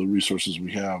can with the resources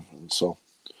we have. And so,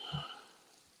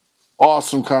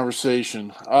 awesome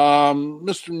conversation.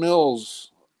 Mr.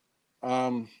 Mills,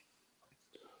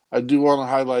 I do want to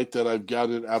highlight that I've got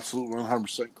it absolutely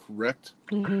 100% correct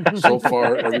so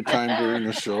far every time during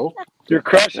the show. You're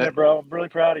crushing it, bro. I'm really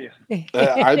proud of you.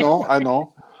 I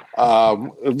know.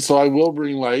 And so I will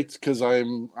bring light because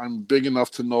I'm big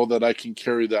enough to know that I can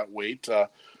carry that weight.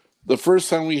 The first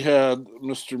time we had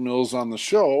Mr. Mills on the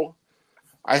show,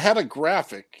 I had a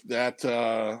graphic that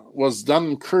was done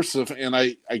in cursive, and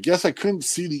I guess I couldn't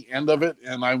see the end of it,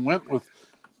 and I went with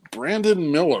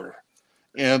Brandon Miller.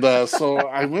 And so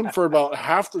I went for about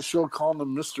half the show calling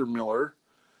him Mr. Miller,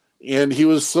 and he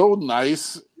was so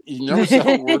nice. He never said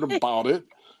a word about it.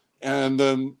 And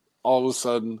then all of a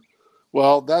sudden,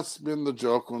 well, that's been the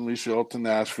joke when we show up to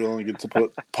Nashville and get to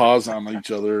put paws on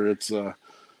each other. It's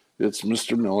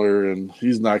Mr. Miller, and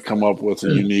he's not come up with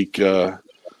a unique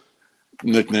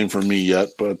nickname for me yet.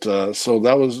 But so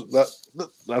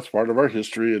that's part of our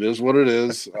history. It is what it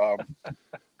is.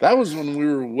 That was when we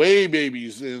were way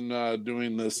babies in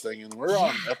doing this thing, and we're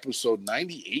on episode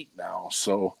 98 now.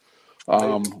 So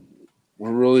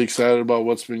we're really excited about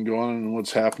what's been going on and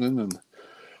what's happening.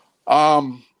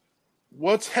 And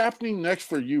what's happening next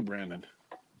for you, Brandon?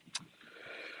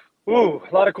 Ooh,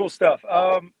 a lot of cool stuff.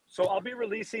 So I'll be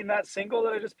releasing that single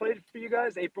that I just played for you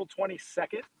guys April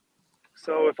 22nd.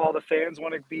 So if all the fans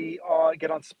want to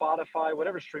get on Spotify,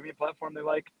 whatever streaming platform they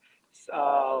like,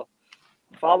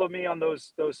 follow me on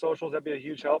those socials. That'd be a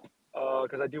huge help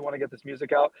because I do want to get this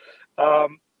music out.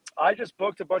 I just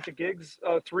booked a bunch of gigs,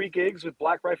 3 gigs with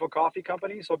Black Rifle Coffee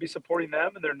Company. So I'll be supporting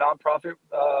them in their nonprofit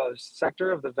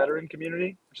sector of the veteran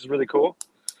community, which is really cool.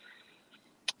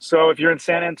 So if you're in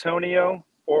San Antonio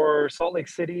or Salt Lake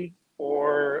City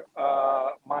or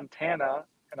Montana,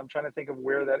 and I'm trying to think of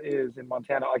where that is in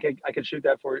Montana, I could shoot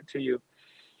that to you.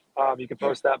 You can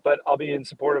post that, but I'll be in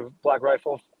support of Black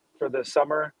Rifle for the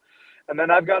summer. And then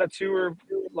I've got a tour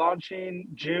launching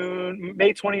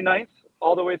May 29th,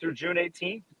 all the way through June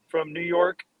 18th, from New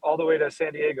York all the way to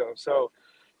San Diego. So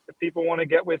if people want to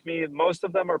get with me, most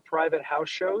of them are private house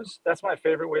shows. That's my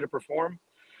favorite way to perform.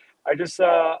 I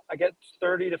get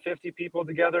 30 to 50 people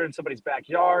together in somebody's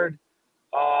backyard.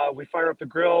 We fire up the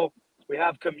grill. We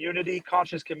have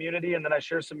conscious community, and then I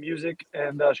share some music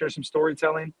and share some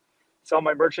storytelling, sell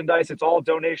my merchandise. It's all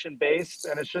donation based,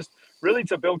 and it's just really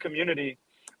to build community.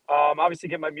 Obviously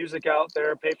get my music out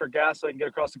there, pay for gas so I can get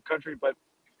across the country, but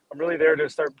I'm really there to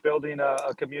start building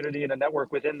a community and a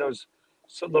network within those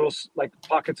little like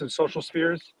pockets of social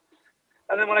spheres.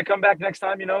 And then when I come back next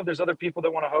time, there's other people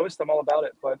that want to host, I'm all about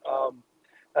it. But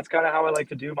that's kind of how I like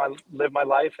to live my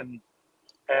life. And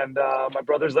my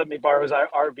brother's let me borrow his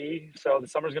RV. So the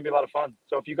summer's gonna be a lot of fun.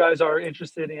 So if you guys are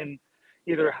interested in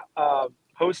either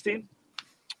hosting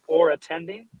or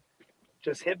attending,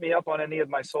 just hit me up on any of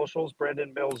my socials,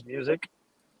 Brandon Mills Music,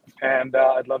 and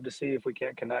I'd love to see if we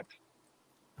can't connect.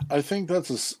 I think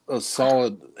that's a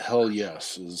solid hell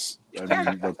yes.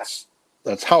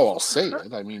 That's how I'll say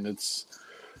it. I mean, it's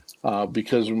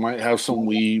because we might have some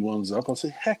wee ones up. I'll say,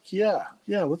 heck yeah,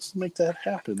 let's make that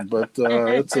happen. But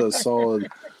it's a solid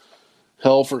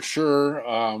hell for sure.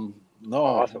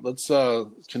 Awesome. Let's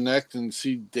connect and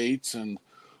see dates, and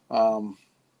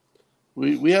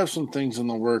we have some things in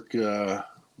the work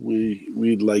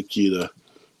we'd like you to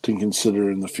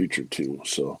consider in the future too.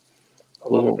 So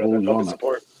we'll go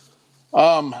support.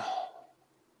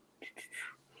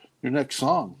 Your next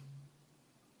song.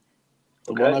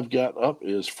 The one I've got up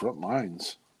is Front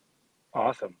Lines.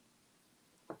 Awesome.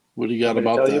 What do you got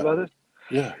about that? Tell you about it?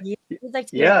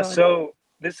 Yeah. So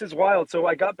this is wild. So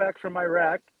I got back from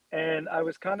Iraq, and I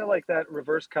was kind of like that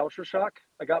reverse culture shock.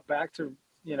 I got back to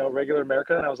regular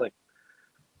America, and I was like,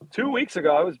 2 weeks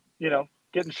ago I was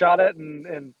getting shot at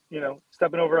and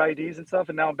stepping over IDs and stuff,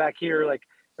 and now I'm back here like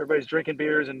everybody's drinking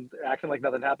beers and acting like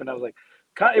nothing happened. I was like,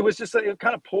 it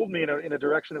kind of pulled me in a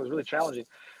direction that was really challenging.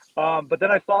 But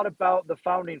then I thought about the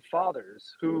founding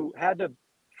fathers who had to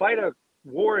fight a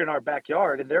war in their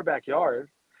backyard.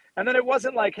 And then it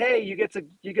wasn't like, hey, you get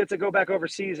to go back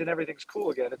overseas and everything's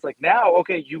cool again. It's like, now,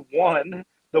 okay, you won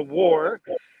the war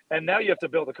and now you have to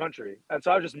build a country. And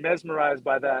so I was just mesmerized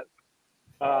by that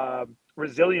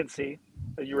resiliency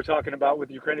that you were talking about with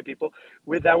Ukrainian people,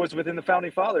 that was within the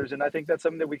founding fathers, and I think that's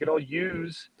something that we could all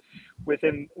use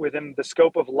within the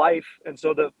scope of life. And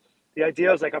so the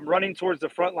idea is like, I'm running towards the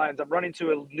front lines. I'm running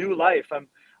to a new life. I'm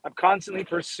constantly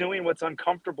pursuing what's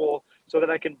uncomfortable so that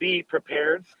I can be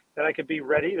prepared, that I can be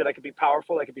ready, that I can be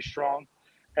powerful, I can be strong.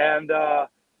 And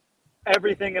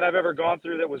everything that I've ever gone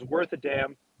through that was worth a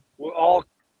damn, all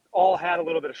had a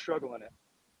little bit of struggle in it.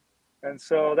 And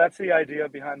so that's the idea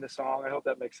behind the song. I hope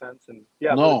that makes sense. And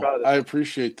yeah, I'm really proud of this. I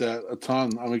appreciate that a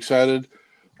ton. I'm excited.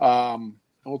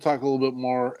 We'll talk a little bit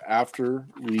more after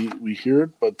we hear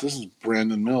it, but this is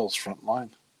Brandon Mills,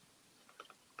 Frontline.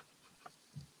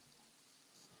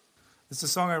 It's a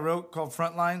song I wrote called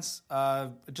Frontlines.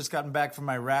 I'd just gotten back from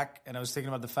Iraq, and I was thinking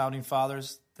about the founding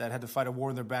fathers that had to fight a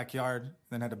war in their backyard, and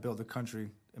then had to build a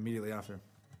country immediately after.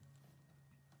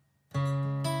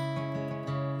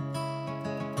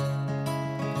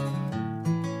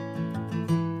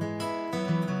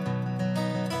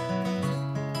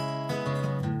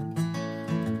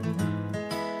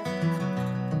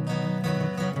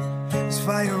 There's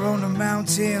fire on the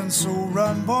mountain, so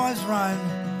run, boys, run.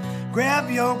 Grab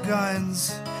your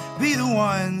guns, be the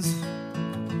ones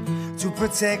to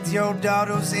protect your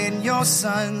daughters and your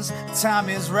sons. The time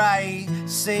is right,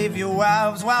 save your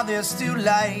wives while there's still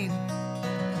light.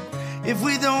 If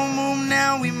we don't move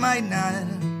now, we might not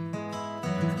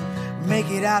make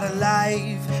it out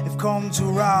alive. If come to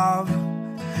rob,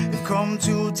 if come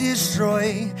to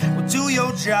destroy, well, do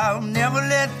your job, never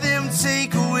let them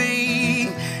take away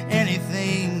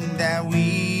anything that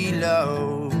we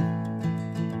love.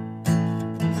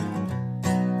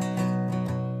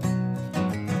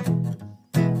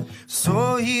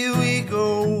 So here we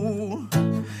go,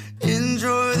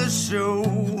 enjoy the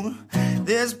show.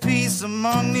 There's peace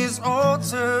among this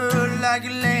altar, like a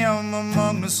lamb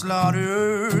among the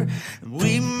slaughter.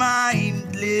 We might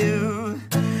live,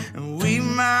 and we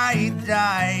might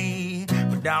die,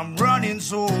 but I'm running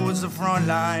towards the front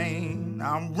line.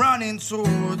 I'm running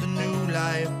toward the new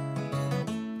life.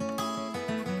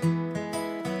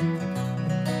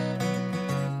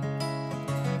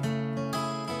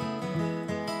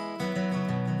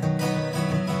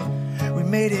 We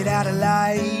made it out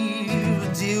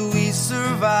alive, did we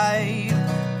survive?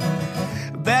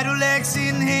 Battle axe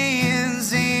in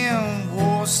hands and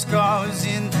war scars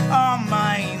in our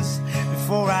minds.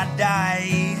 Before I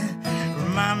die,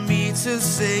 remind me to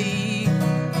say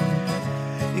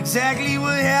exactly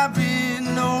what happened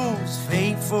those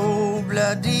fateful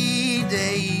bloody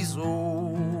days. Oh.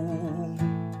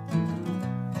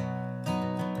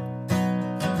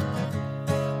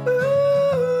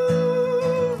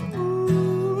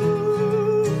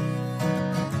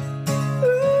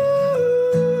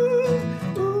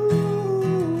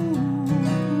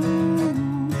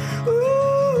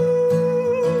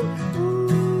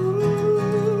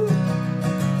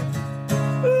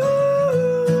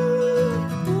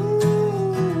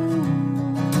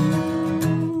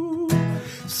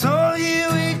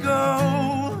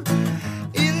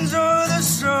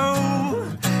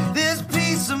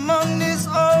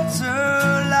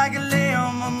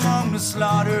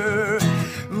 Slaughter.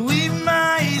 We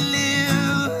might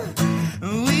live,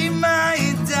 we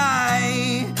might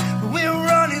die. We're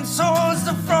running towards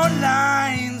the front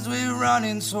lines. We're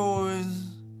running towards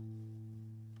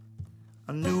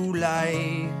a new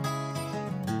life.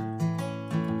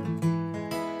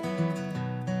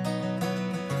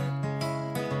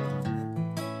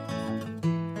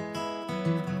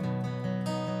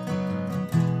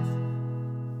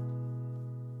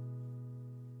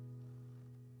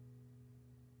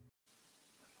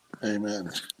 Amen.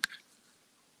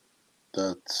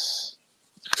 That's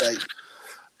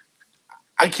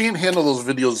I can't handle those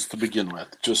videos to begin with,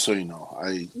 just so you know.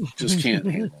 I just can't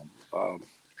handle them.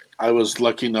 I was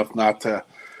lucky enough not to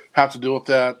have to deal with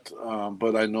that,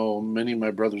 but I know many of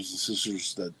my brothers and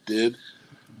sisters that did.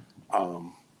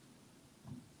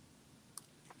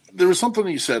 There was something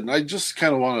you said, and I just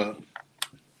kind of want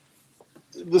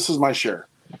to. This is my share.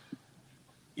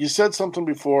 You said something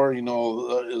before,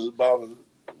 is about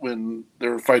when they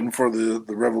were fighting for the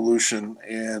revolution,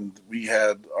 and we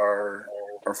had our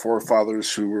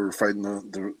forefathers who were fighting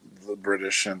the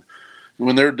British, and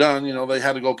when they're done, they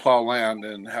had to go plow land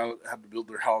and had to build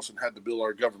their house and had to build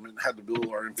our government, had to build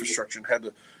our infrastructure,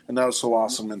 and that was so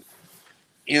awesome.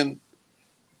 And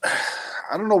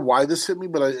I don't know why this hit me,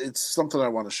 but it's something I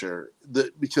want to share,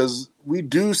 because we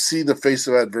do see the face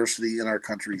of adversity in our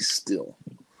country still.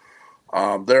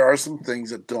 There are some things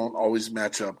that don't always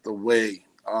match up the way.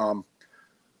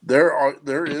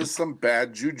 There is some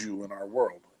bad juju in our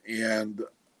world, and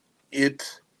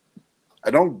it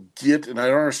I don't get and I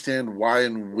don't understand why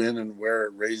and when and where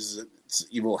it raises its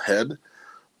evil head.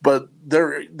 But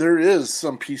there is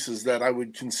some pieces that I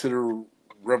would consider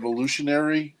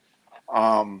revolutionary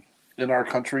in our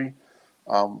country.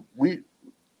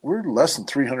 We're less than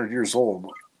 300 years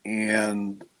old,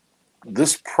 and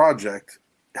this project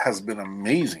has been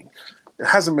amazing. It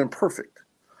hasn't been perfect.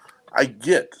 I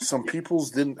get some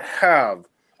peoples didn't have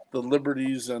the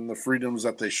liberties and the freedoms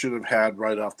that they should have had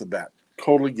right off the bat.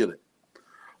 Totally get it.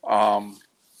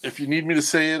 If you need me to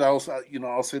say it, I'll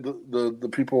say the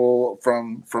people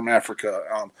from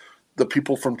Africa, the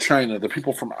people from China, the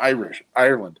people from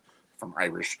Ireland,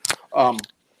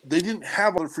 they didn't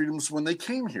have other freedoms when they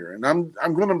came here, and I'm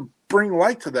going to bring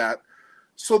light to that.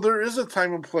 So there is a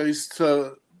time and place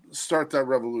to start that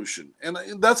revolution, and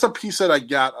that's a piece that I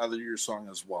got out of your song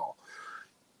as well.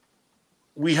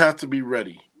 We have to be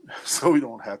ready, so we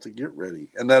don't have to get ready,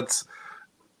 and that's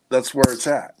where it's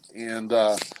at. And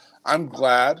I'm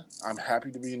glad. I'm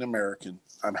happy to be an American.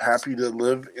 I'm happy to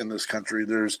live in this country.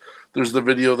 There's the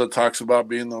video that talks about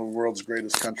being the world's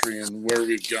greatest country and where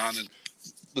we've gone and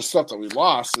the stuff that we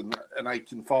lost, and I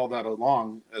can follow that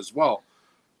along as well.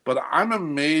 But I'm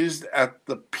amazed at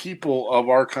the people of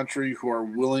our country who are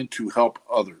willing to help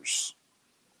others.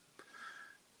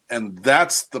 And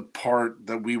that's the part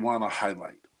that we want to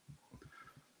highlight.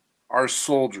 Our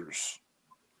soldiers,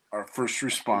 our first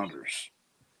responders,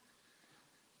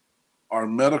 our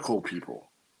medical people.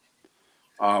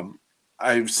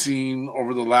 I've seen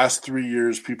over the last 3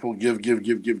 years people give.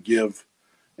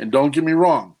 And don't get me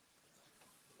wrong,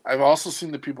 I've also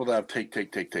seen the people that have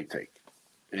take.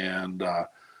 And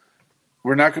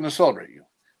we're not going to celebrate you.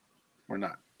 We're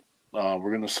not. We're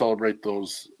going to celebrate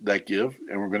those that give,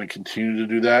 and we're going to continue to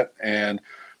do that. And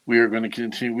we are going to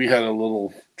continue. We had a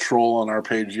little troll on our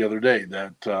page the other day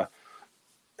that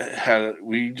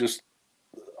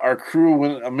our crew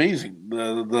went amazing.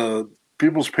 The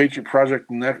People's Patriot Project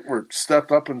Network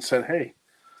stepped up and said, "Hey,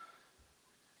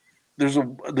 there's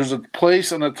a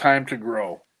place and a time to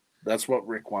grow." That's what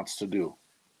Rick wants to do.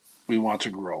 We want to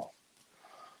grow.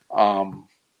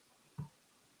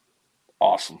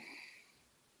 Awesome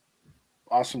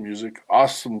music,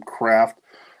 awesome craft,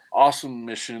 awesome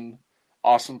mission,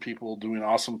 awesome people doing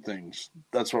awesome things.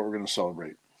 That's what we're going to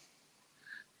celebrate.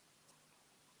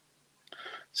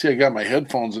 See, I got my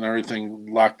headphones and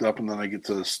everything locked up, and then I get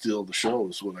to steal the show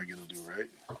is what I get to do, right?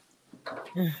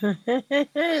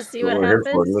 See what happens? Here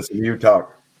for it. Listen to you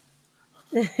talk.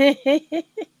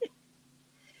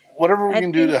 Whatever we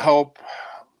can do to help,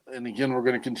 and again, we're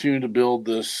going to continue to build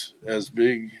this as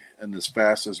big and as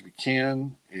fast as we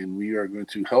can, and we are going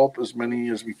to help as many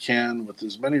as we can with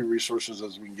as many resources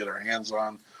as we can get our hands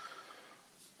on.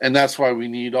 And that's why we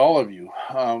need all of you.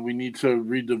 We need to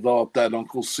redevelop that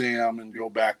Uncle Sam and go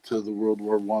back to the World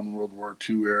War I, World War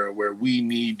II era where we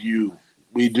need you.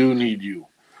 We do need you.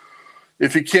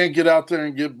 If you can't get out there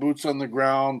and get boots on the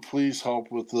ground, please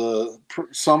help with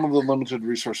some of the limited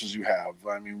resources you have.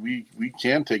 I mean, we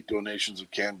can take donations of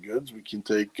canned goods. We can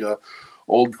take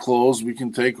old clothes. We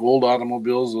can take old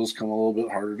automobiles. Those come a little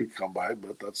bit harder to come by,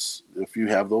 but that's if you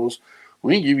have those.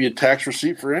 We can give you a tax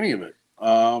receipt for any of it.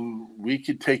 We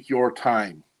could take your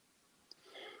time.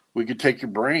 We could take your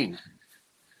brain.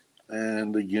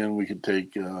 And again, we could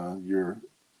take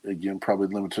probably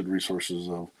limited resources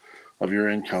of your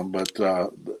income, but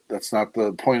that's not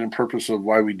the point and purpose of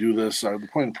why we do this. The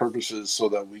point and purpose is so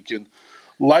that we can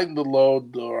lighten the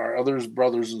load to our others,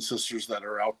 brothers and sisters that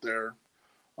are out there,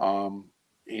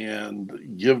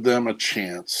 and give them a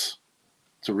chance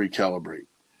to recalibrate.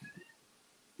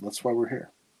 That's why we're here.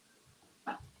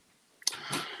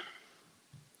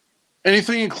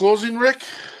 Anything in closing, Rick?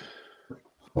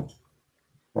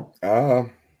 No,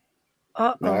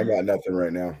 I got nothing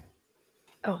right now.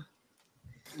 Oh.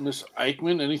 Miss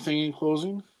Eichmann, anything in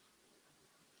closing?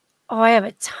 Oh, I have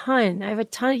a ton.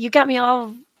 You got me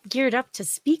all geared up to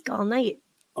speak all night.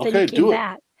 Okay, do it.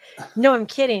 No, I'm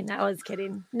kidding. I was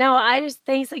kidding. No, I just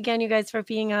thanks again, you guys, for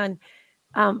being on.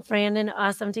 Brandon,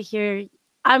 awesome to hear.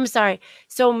 I'm sorry.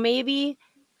 So maybe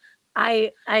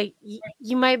you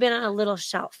might have been on a little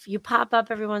shelf. You pop up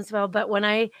every once in a while, but when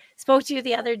I spoke to you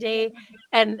the other day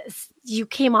and you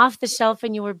came off the shelf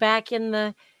and you were back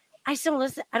in I still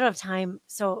listen. I don't have time.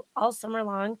 So all summer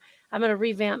long, I'm going to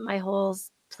revamp my whole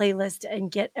playlist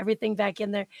and get everything back in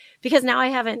there because now I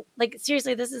haven't,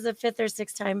 seriously, this is the 5th or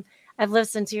 6th time I've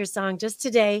listened to your song just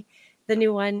today, the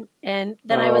new one. And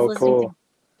then I was listening to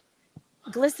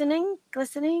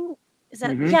Glistening. Is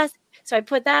that, yes. So I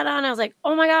put that on. I was like,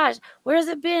 oh my gosh, where has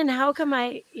it been? How come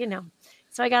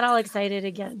So I got all excited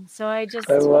again. So I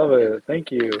love it.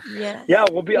 Thank you. Yes. Yeah,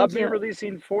 I'll be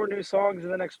releasing 4 new songs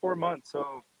in the next 4 months.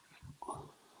 So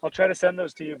I'll try to send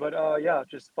those to you. But yeah,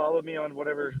 just follow me on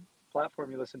whatever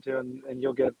platform you listen to, and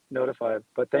you'll get notified.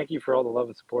 But thank you for all the love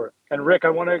and support. And Rick,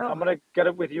 I'm gonna get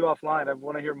it with you offline. I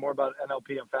want to hear more about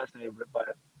NLP. I'm fascinated by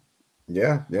it.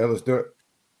 Yeah, let's do it.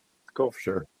 Cool. For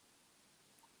sure.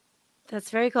 That's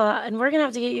very cool. And we're gonna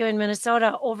have to get you in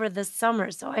Minnesota over the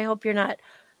summer. So I hope you're not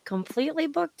completely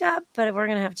booked up, but we're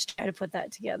gonna have to try to put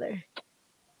that together.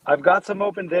 I've got some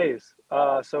open days.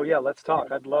 So yeah, let's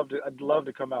talk. I'd love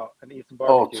to come out and eat some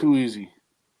barbecue. Oh, too easy.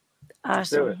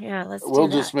 Awesome. Yeah, we'll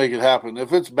just make it happen.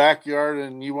 If it's backyard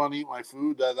and you want to eat my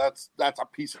food, that's a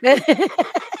piece of cake.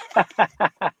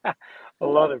 I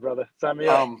love it, brother. Sign me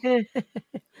up.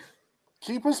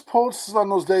 Keep us posted on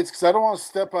those dates, because I don't want to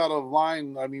step out of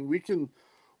line. I mean, we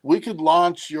could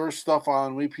launch your stuff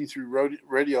on WP3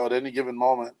 Radio at any given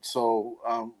moment.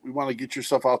 So we want to get your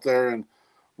stuff out there, and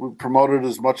we promote it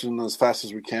as much and as fast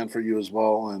as we can for you as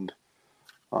well. And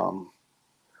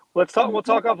let's talk. We'll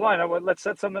talk offline. Let's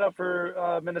set something up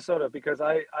for Minnesota, because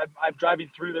I'm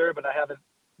driving through there, but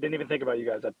didn't even think about you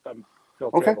guys. I feel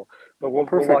terrible, but we'll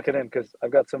lock it in, because I've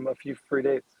got a few free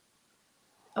dates.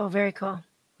 Oh, very cool.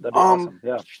 That'd be awesome.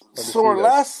 Yeah. So our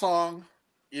last song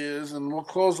is, and we'll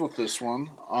close with this one.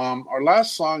 Our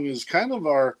last song is kind of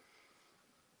our.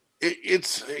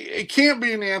 It can't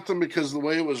be an anthem because of the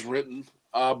way it was written.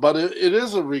 But it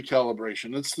is a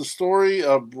recalibration. It's the story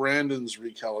of Brandon's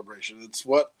recalibration. It's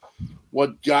what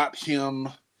got him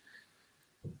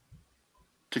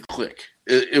to click.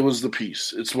 It was the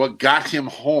piece. It's what got him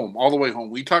home, all the way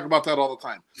home. We talk about that all the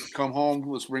time. Come home,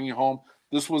 let's bring you home.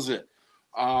 This was it.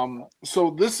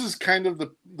 So this is kind of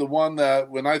the one that,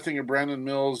 when I think of Brandon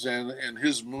Mills and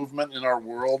his movement in our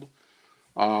world,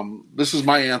 this is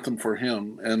my anthem for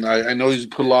him. And I know he's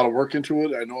put a lot of work into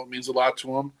it. I know it means a lot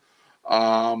to him.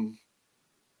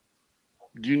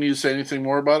 Do you need to say anything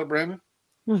more about it, Brandon?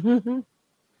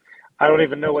 I don't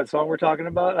even know what song we're talking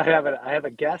about. I have a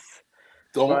guess.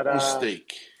 Don't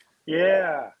mistake.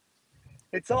 Yeah.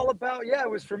 It's all about, it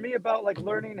was for me about like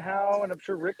learning how, and I'm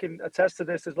sure Rick can attest to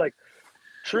this, is like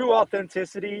true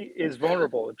authenticity is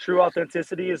vulnerable. True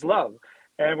authenticity is love.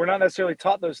 And we're not necessarily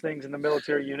taught those things in the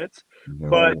military units,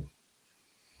 but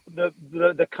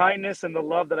the kindness and the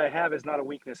love that I have is not a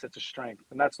weakness, it's a strength.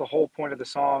 And that's the whole point of the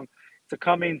song. To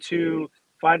coming to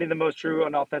finding the most true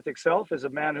and authentic self as a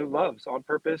man who loves on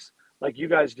purpose, like you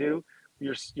guys do.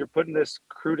 You're putting this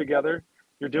crew together.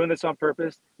 You're doing this on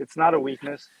purpose. It's not a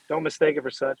weakness. Don't mistake it for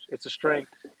such. It's a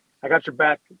strength. I got your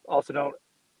back. Also, don't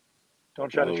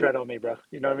try to tread on me, bro.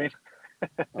 You know what I mean?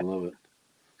 I love it.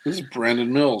 This is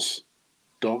Brandon Mills.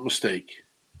 Don't mistake.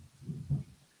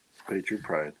 Patriot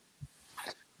pride.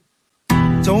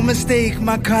 Don't mistake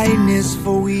my kindness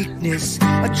for weakness.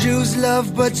 I choose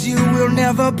love, but you will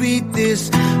never beat this.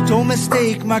 Don't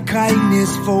mistake my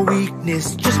kindness for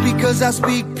weakness. Just because I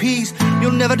speak peace,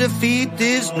 you'll never defeat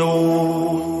this.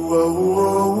 No.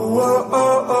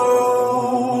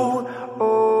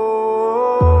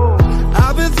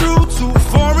 I've been through 2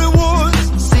 foreign wars,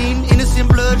 seen innocent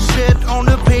bloodshed on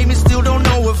the pavement, still don't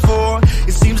know what for.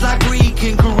 It seems like we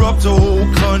can corrupt a whole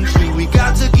country. We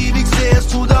got to give access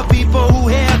to the people who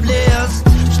have less.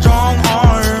 Strong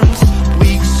arms,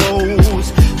 weak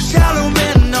souls. Shallow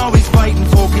men always fighting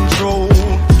for control.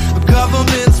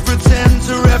 Governments pretend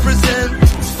to represent.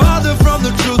 It's farther from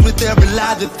the truth with every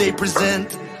lie that they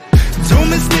present. Don't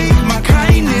mistake my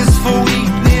kindness for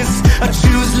weakness. I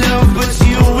choose love, but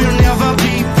you will never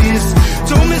beat this.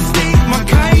 Don't mistake my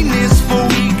kindness for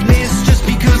weakness. Just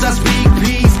because I speak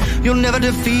peace, you'll never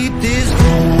defeat this.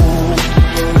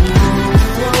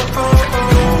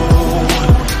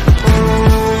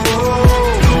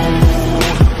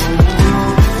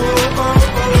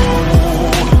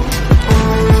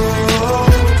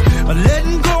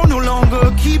 Letting go, no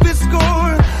longer keep it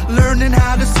score. Learning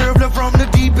how to serve love from the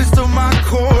deepest of my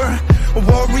core.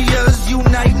 Warriors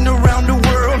uniting around the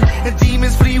world, and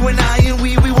demons flee when I and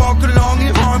we walk along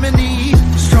in harmony.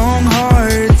 Strong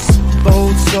hearts,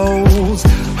 bold souls,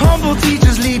 humble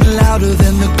teachers lead louder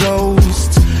than the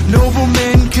ghosts. Noble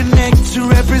men connect to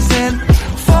represent.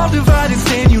 Fall divided,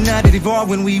 stand united, evolve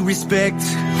when we respect.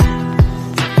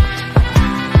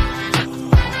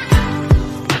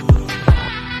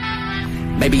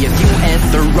 Maybe it's you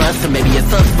after us, or maybe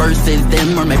it's us versus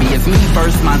them, or maybe it's me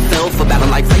versus myself, a battle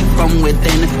like fate from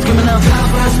within. Screaming out, God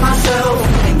bless myself,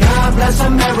 and God bless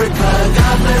America.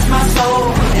 God bless my soul,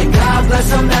 and God bless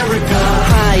America.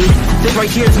 Hi, this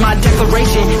right here is my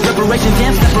declaration. Reparations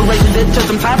and separations, it took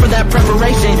some time for that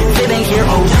preparation. It ain't here,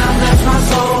 oh God bless my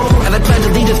soul. And I pledge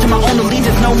allegiance to my own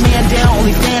allegiance. No man down,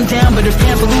 only stand down, better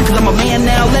stand for me, cause I'm a man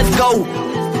now. Let's go.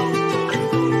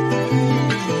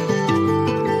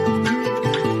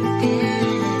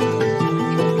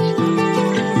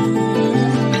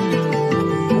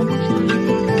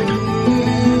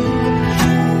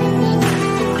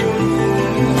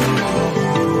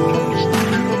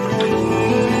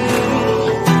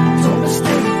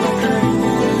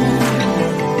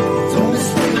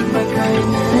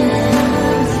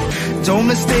 Don't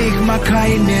mistake my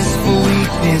kindness for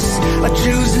weakness. I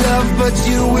choose love, but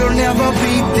you will never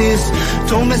beat this.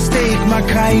 Don't mistake my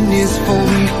kindness for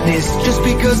weakness. Just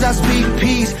because I speak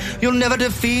peace, you'll never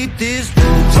defeat this.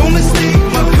 Don't mistake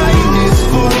my kindness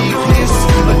for weakness.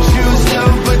 I choose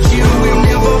love, but you will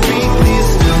never beat this.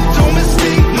 Don't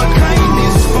mistake my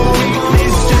kindness for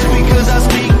weakness. Just because I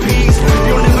speak peace,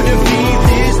 you'll never defeat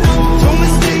this. Don't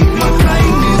mistake my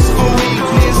kindness for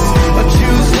weakness. I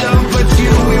choose love, but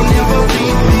you will never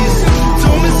beat this.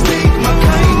 Don't mistake my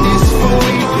kindness for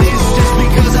weakness. Just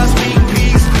because I speak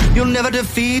peace, you'll never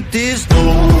defeat this.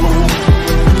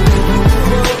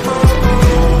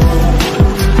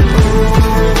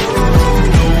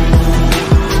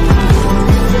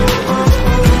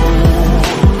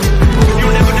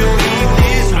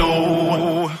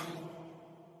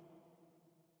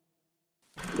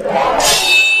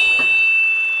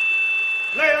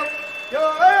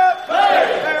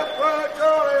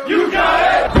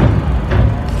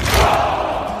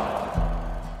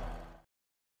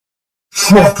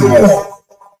 Fuck off.